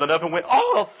opened something up and went,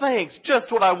 oh, thanks,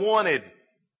 just what I wanted,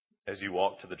 as you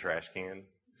walk to the trash can,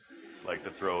 like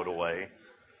to throw it away?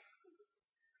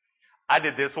 I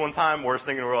did this one time, worst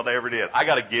thing in the world I ever did. I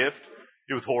got a gift.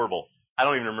 It was horrible. I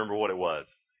don't even remember what it was.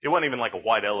 It wasn't even like a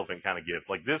white elephant kind of gift.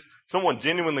 Like this, someone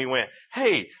genuinely went,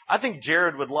 hey, I think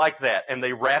Jared would like that. And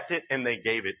they wrapped it and they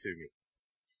gave it to me.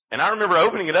 And I remember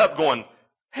opening it up going,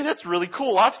 hey, that's really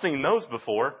cool. I've seen those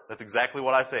before. That's exactly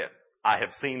what I said. I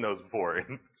have seen those before.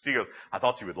 And she goes, I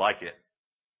thought you would like it.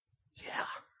 Yeah,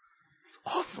 it's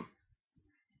awesome.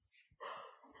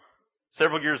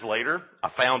 Several years later,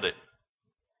 I found it.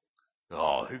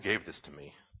 Oh, who gave this to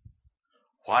me?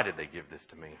 Why did they give this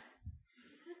to me?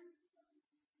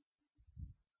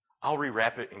 I'll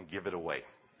rewrap it and give it away.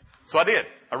 So I did.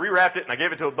 I rewrapped it and I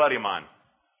gave it to a buddy of mine.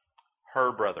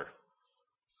 Her brother.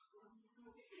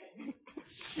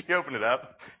 She opened it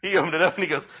up. He opened it up and he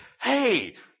goes,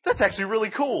 hey, that's actually really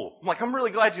cool. I'm like, I'm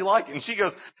really glad you like it. And she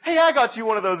goes, hey, I got you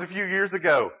one of those a few years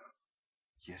ago.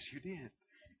 Yes, you did.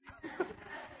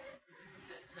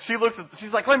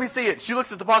 She's like, let me see it. She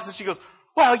looks at the box and she goes,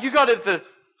 wow, you got it at the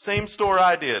same store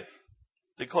I did.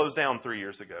 They closed down 3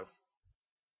 years ago.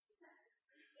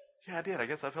 Yeah, I did. I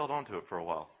guess I've held on to it for a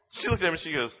while. She looked at him and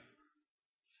she goes,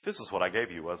 this is what I gave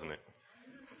you, wasn't it?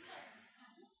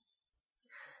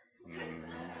 Maybe.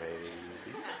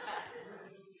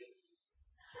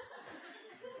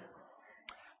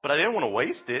 But I didn't want to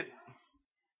waste it.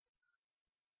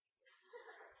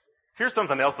 Here's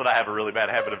something else that I have a really bad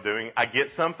habit of doing. I get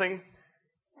something, and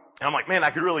I'm like, man,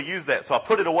 I could really use that. So I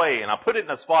put it away, and I put it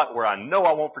in a spot where I know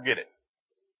I won't forget it.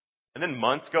 And then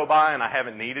months go by, and I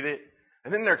haven't needed it.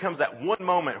 And then there comes that one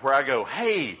moment where I go,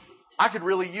 hey, I could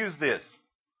really use this.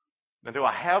 Now, do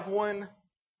I have one?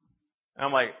 And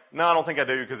I'm like, no, I don't think I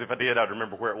do, because if I did, I'd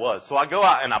remember where it was. So I go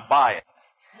out and I buy it.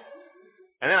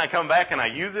 And then I come back and I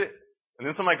use it. And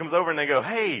then somebody comes over and they go,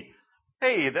 hey,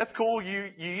 that's cool.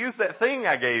 You used that thing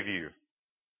I gave you.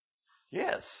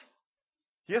 Yes.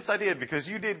 Yes, I did, because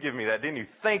you did give me that, didn't you?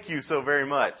 Thank you so very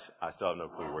much. I still have no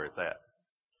clue where it's at.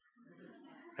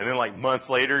 And then like months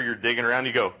later, you're digging around,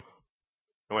 you go,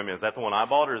 oh, wait a minute, is that the one I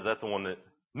bought or is that the one that...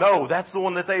 No, that's the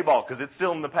one that they bought because it's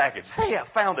still in the package. Hey, I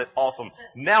found it. Awesome.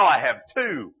 Now I have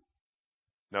two.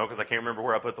 No, because I can't remember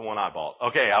where I put the one I bought.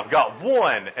 Okay, I've got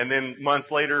one. And then months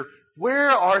later, where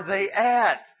are they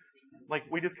at? Like,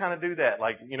 we just kind of do that.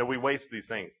 Like, we waste these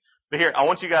things. But here, I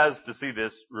want you guys to see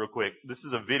this real quick. This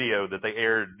is a video that they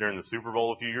aired during the Super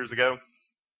Bowl a few years ago.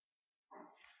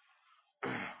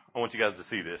 I want you guys to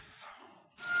see this.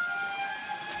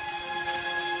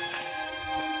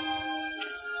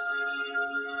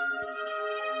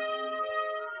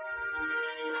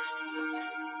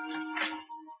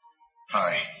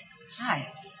 Hi. Hi.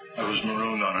 I was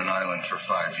marooned on an island for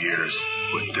 5 years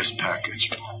with this package.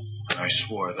 And I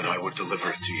swore that I would deliver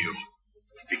it to you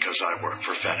because I work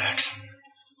for FedEx.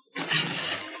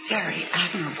 That's very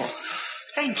admirable.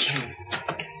 Thank you.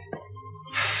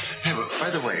 Hey, but by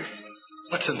the way,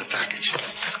 what's in the package?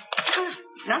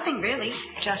 Nothing really.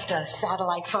 Just a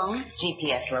satellite phone,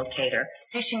 GPS locator,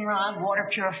 fishing rod, water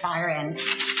purifier, and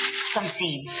some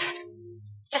seeds.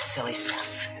 Just silly stuff.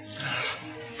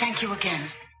 Thank you again.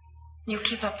 You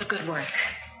keep up the good work.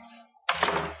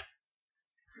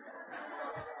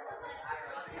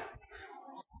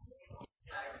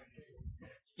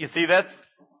 You see,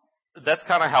 that's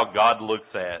kind of how God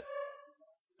looks at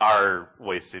our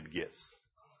wasted gifts.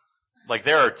 Like,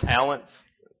 there are talents,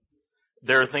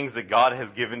 there are things that God has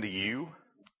given to you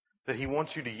that He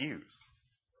wants you to use.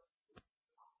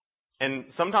 And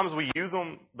sometimes we use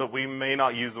them, but we may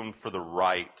not use them for the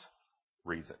right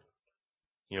reason.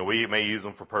 We may use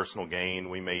them for personal gain.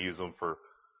 We may use them for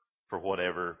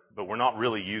whatever, but we're not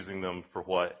really using them for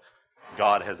what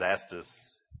God has asked us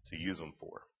to use them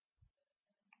for.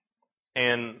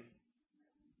 And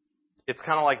it's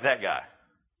kind of like that guy.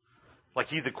 Like,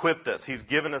 He's equipped us. He's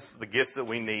given us the gifts that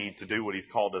we need to do what He's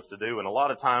called us to do. And a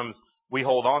lot of times we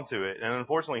hold on to it. And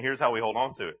unfortunately, here's how we hold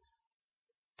on to it.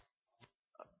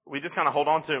 We just kind of hold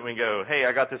on to it and we go, hey,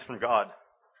 I got this from God.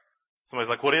 Somebody's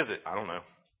like, what is it? I don't know.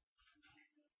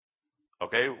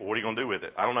 Okay, well, what are you going to do with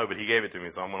it? I don't know, but He gave it to me,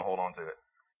 so I'm going to hold on to it.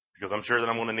 Because I'm sure that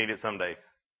I'm going to need it someday.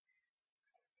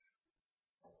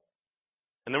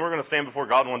 And then we're going to stand before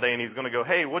God one day and He's going to go,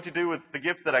 hey, what'd you do with the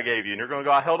gift that I gave you? And you're going to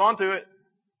go, I held on to it.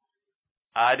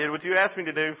 I did what you asked me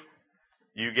to do.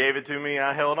 You gave it to me,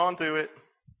 I held on to it.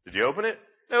 Did you open it?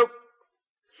 Nope.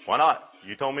 Why not?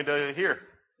 You told me to, here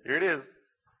it is.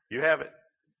 You have it.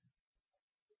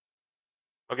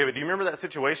 Okay, but do you remember that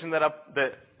situation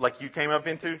that you came up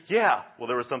into? Yeah. Well,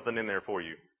 there was something in there for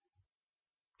you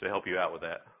to help you out with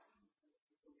that.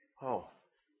 Oh.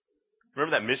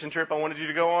 Remember that mission trip I wanted you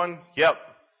to go on? Yep.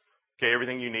 Okay,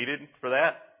 everything you needed for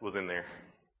that was in there.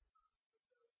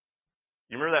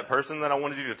 You remember that person that I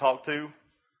wanted you to talk to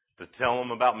tell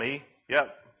them about me?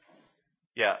 Yep.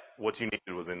 Yeah, what you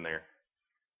needed was in there.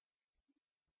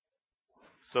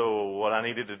 So what I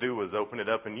needed to do was open it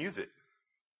up and use it.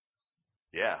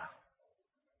 Yeah.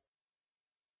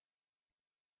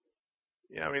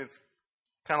 Yeah, I mean, it's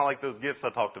kind of like those gifts I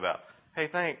talked about. Hey,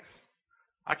 thanks.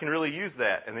 I can really use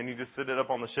that. And then you just sit it up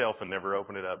on the shelf and never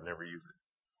open it up, never use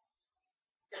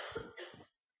it.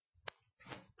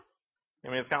 I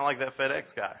mean, it's kind of like that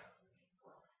FedEx guy.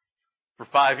 For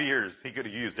 5 years, he could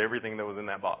have used everything that was in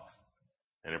that box.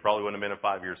 And it probably wouldn't have been a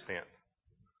 5-year stint.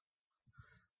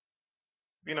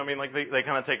 You know, I mean, like they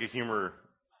kind of take a humor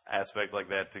aspect like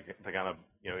that to kind of,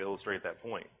 illustrate that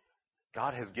point.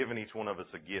 God has given each one of us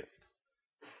a gift.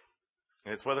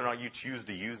 And it's whether or not you choose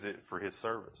to use it for His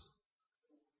service.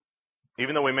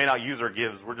 Even though we may not use our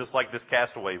gifts, we're just like this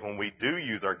castaway. When we do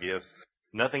use our gifts,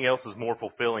 nothing else is more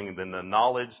fulfilling than the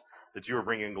knowledge that you are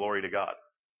bringing glory to God.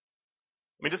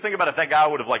 I mean, just think about if that guy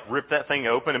would have ripped that thing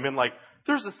open and been like,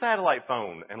 there's a satellite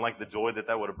phone, and the joy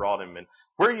that would have brought him. And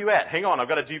where are you at? Hang on, I've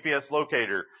got a GPS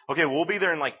locator. Okay, we'll be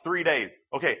there in 3 days.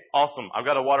 Okay, awesome. I've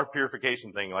got a water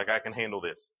purification thing. I can handle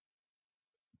this.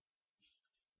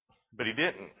 But he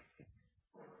didn't.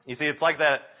 You see, it's like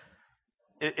that.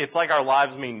 It's like our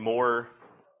lives mean more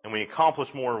and we accomplish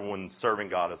more when serving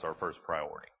God is our first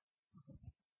priority.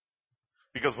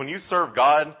 Because when you serve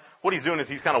God, what He's doing is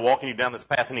He's kind of walking you down this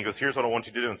path and He goes, here's what I want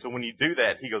you to do. And so when you do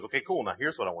that, He goes, okay, cool, now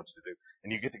here's what I want you to do.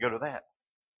 And you get to go to that.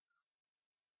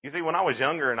 You see, when I was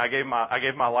younger and I gave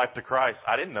my life to Christ,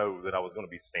 I didn't know that I was going to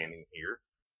be standing here.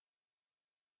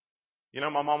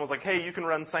 My mom was like, hey, you can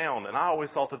run sound. And I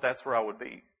always thought that that's where I would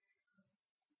be.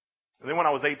 And then when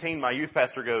I was 18, my youth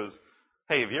pastor goes,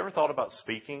 hey, have you ever thought about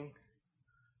speaking?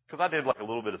 Because I did a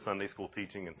little bit of Sunday school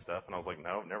teaching and stuff. And I was like,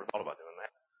 no, I've never thought about doing that.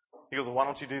 He goes, well, why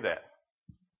don't you do that?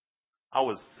 I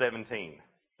was 17.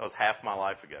 That was half my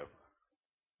life ago.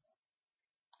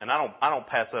 And I don't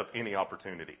pass up any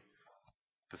opportunity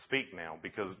to speak now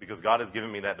because God has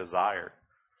given me that desire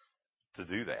to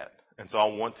do that. And so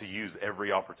I want to use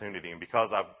every opportunity. And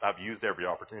because I've used every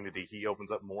opportunity, He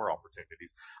opens up more opportunities.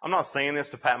 I'm not saying this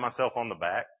to pat myself on the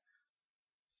back,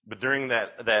 but during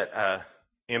that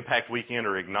Impact Weekend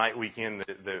or Ignite Weekend,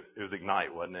 it was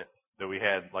Ignite, wasn't it? That we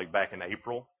had back in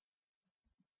April.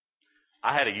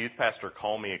 I had a youth pastor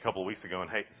call me a couple of weeks ago and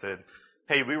said,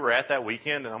 hey, we were at that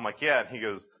weekend. And I'm like, yeah. And he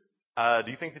goes, do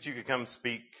you think that you could come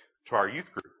speak to our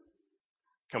youth group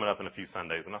coming up in a few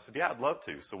Sundays? And I said, yeah, I'd love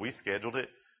to. So we scheduled it.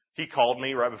 He called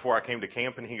me right before I came to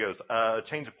camp and he goes,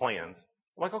 change of plans.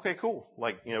 I'm like, okay, cool.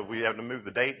 We have to move the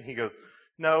date. And he goes,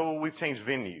 no, we've changed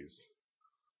venues.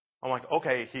 I'm like,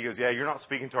 okay. He goes, yeah, you're not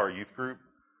speaking to our youth group.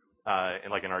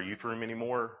 In our youth room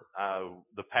anymore.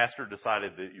 The pastor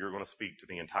decided that you're going to speak to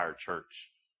the entire church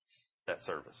that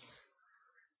service.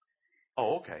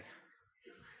 Oh, okay.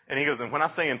 And he goes, and when I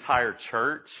say entire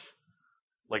church,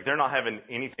 they're not having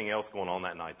anything else going on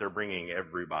that night. They're bringing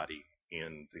everybody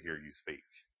in to hear you speak.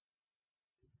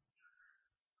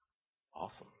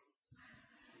 Awesome.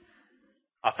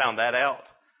 I found that out.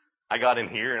 I got in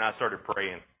here and I started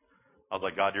praying. I was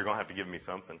like, God, you're going to have to give me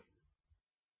something.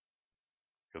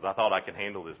 Because I thought I could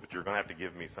handle this, but you're going to have to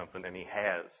give me something. And He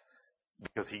has.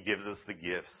 Because He gives us the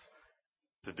gifts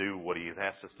to do what He has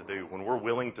asked us to do. When we're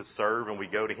willing to serve and we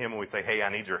go to Him and we say, hey,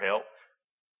 I need your help,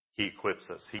 He equips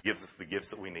us. He gives us the gifts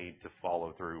that we need to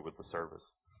follow through with the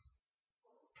service.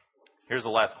 Here's the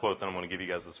last quote that I'm going to give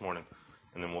you guys this morning,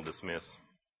 and then we'll dismiss.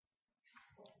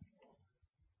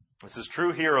 This is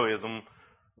true heroism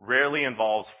rarely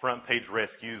involves front-page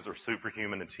rescues or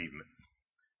superhuman achievements.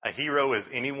 A hero is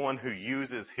anyone who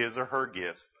uses his or her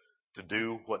gifts to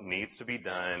do what needs to be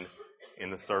done in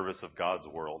the service of God's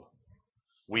world.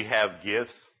 We have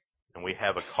gifts and we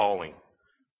have a calling.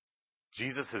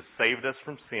 Jesus has saved us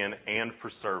from sin and for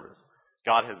service.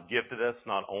 God has gifted us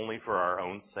not only for our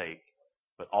own sake,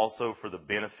 but also for the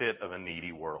benefit of a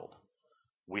needy world.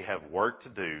 We have work to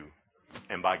do,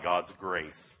 and by God's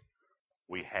grace,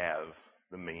 we have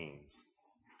the means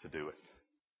to do it.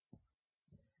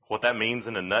 What that means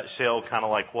in a nutshell, kind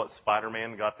of like what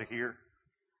Spiderman got to hear.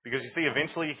 Because you see,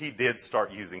 eventually he did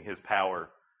start using his power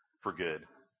for good.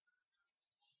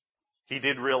 He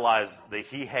did realize that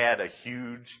he had a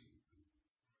huge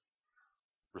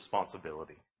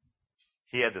responsibility.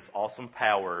 He had this awesome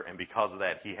power, and because of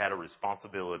that, he had a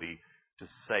responsibility to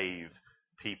save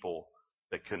people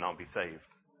that could not be saved.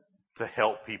 To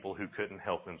help people who couldn't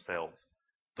help themselves.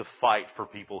 To fight for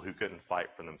people who couldn't fight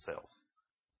for themselves.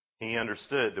 He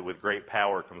understood that with great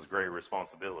power comes great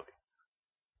responsibility.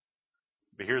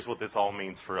 But here's what this all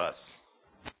means for us.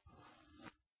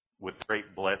 With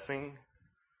great blessing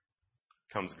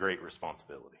comes great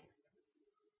responsibility.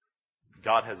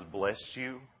 God has blessed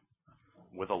you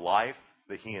with a life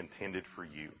that He intended for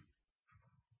you.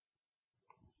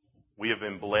 We have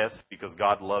been blessed because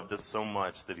God loved us so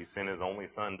much that He sent His only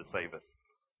Son to save us.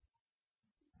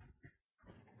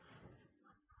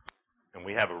 And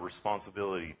we have a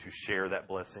responsibility to share that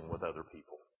blessing with other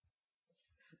people.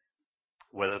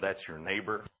 whether that's your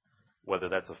neighbor, whether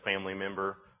that's a family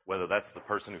member, whether that's the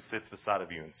person who sits beside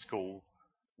of you in school,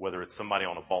 whether it's somebody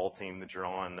on a ball team that you're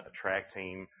on, a track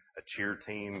team, a cheer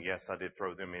team. Yes, I did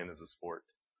throw them in as a sport.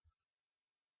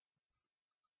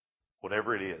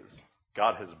 Whatever it is,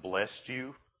 God has blessed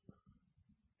you,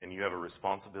 and you have a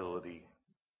responsibility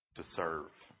to serve.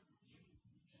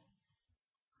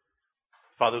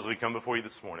 Father, as we come before you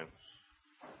this morning,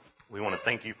 we want to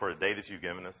thank you for a day that you've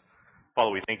given us.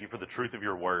 Father, we thank you for the truth of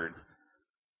your word,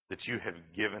 that you have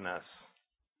given us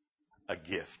a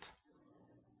gift.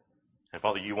 And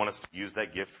Father, you want us to use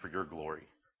that gift for your glory.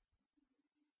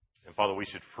 And Father, we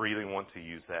should freely want to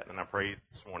use that. And I pray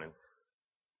this morning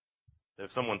that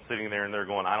if someone's sitting there and they're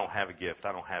going, I don't have a gift,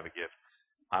 I don't have a gift,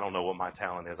 I don't know what my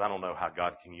talent is, I don't know how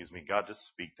God can use me, God, just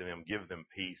speak to them, give them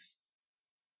peace.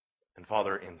 And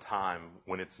Father, in time,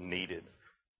 when it's needed,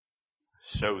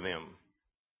 show them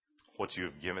what you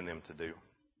have given them to do.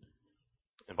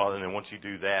 And Father, then once you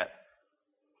do that,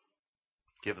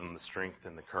 give them the strength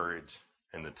and the courage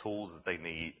and the tools that they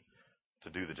need to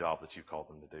do the job that you called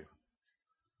them to do.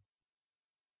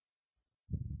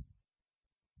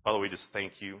 Father, we just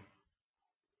thank you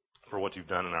for what you've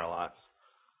done in our lives.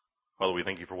 Father, we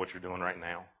thank you for what you're doing right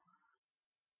now.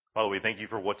 Father, we thank you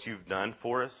for what you've done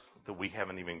for us that we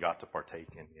haven't even got to partake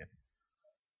in yet.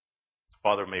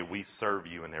 Father, may we serve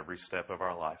you in every step of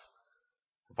our life.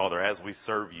 Father, as we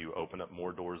serve you, open up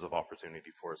more doors of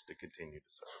opportunity for us to continue to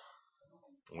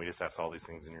serve. And we just ask all these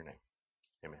things in your name.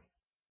 Amen.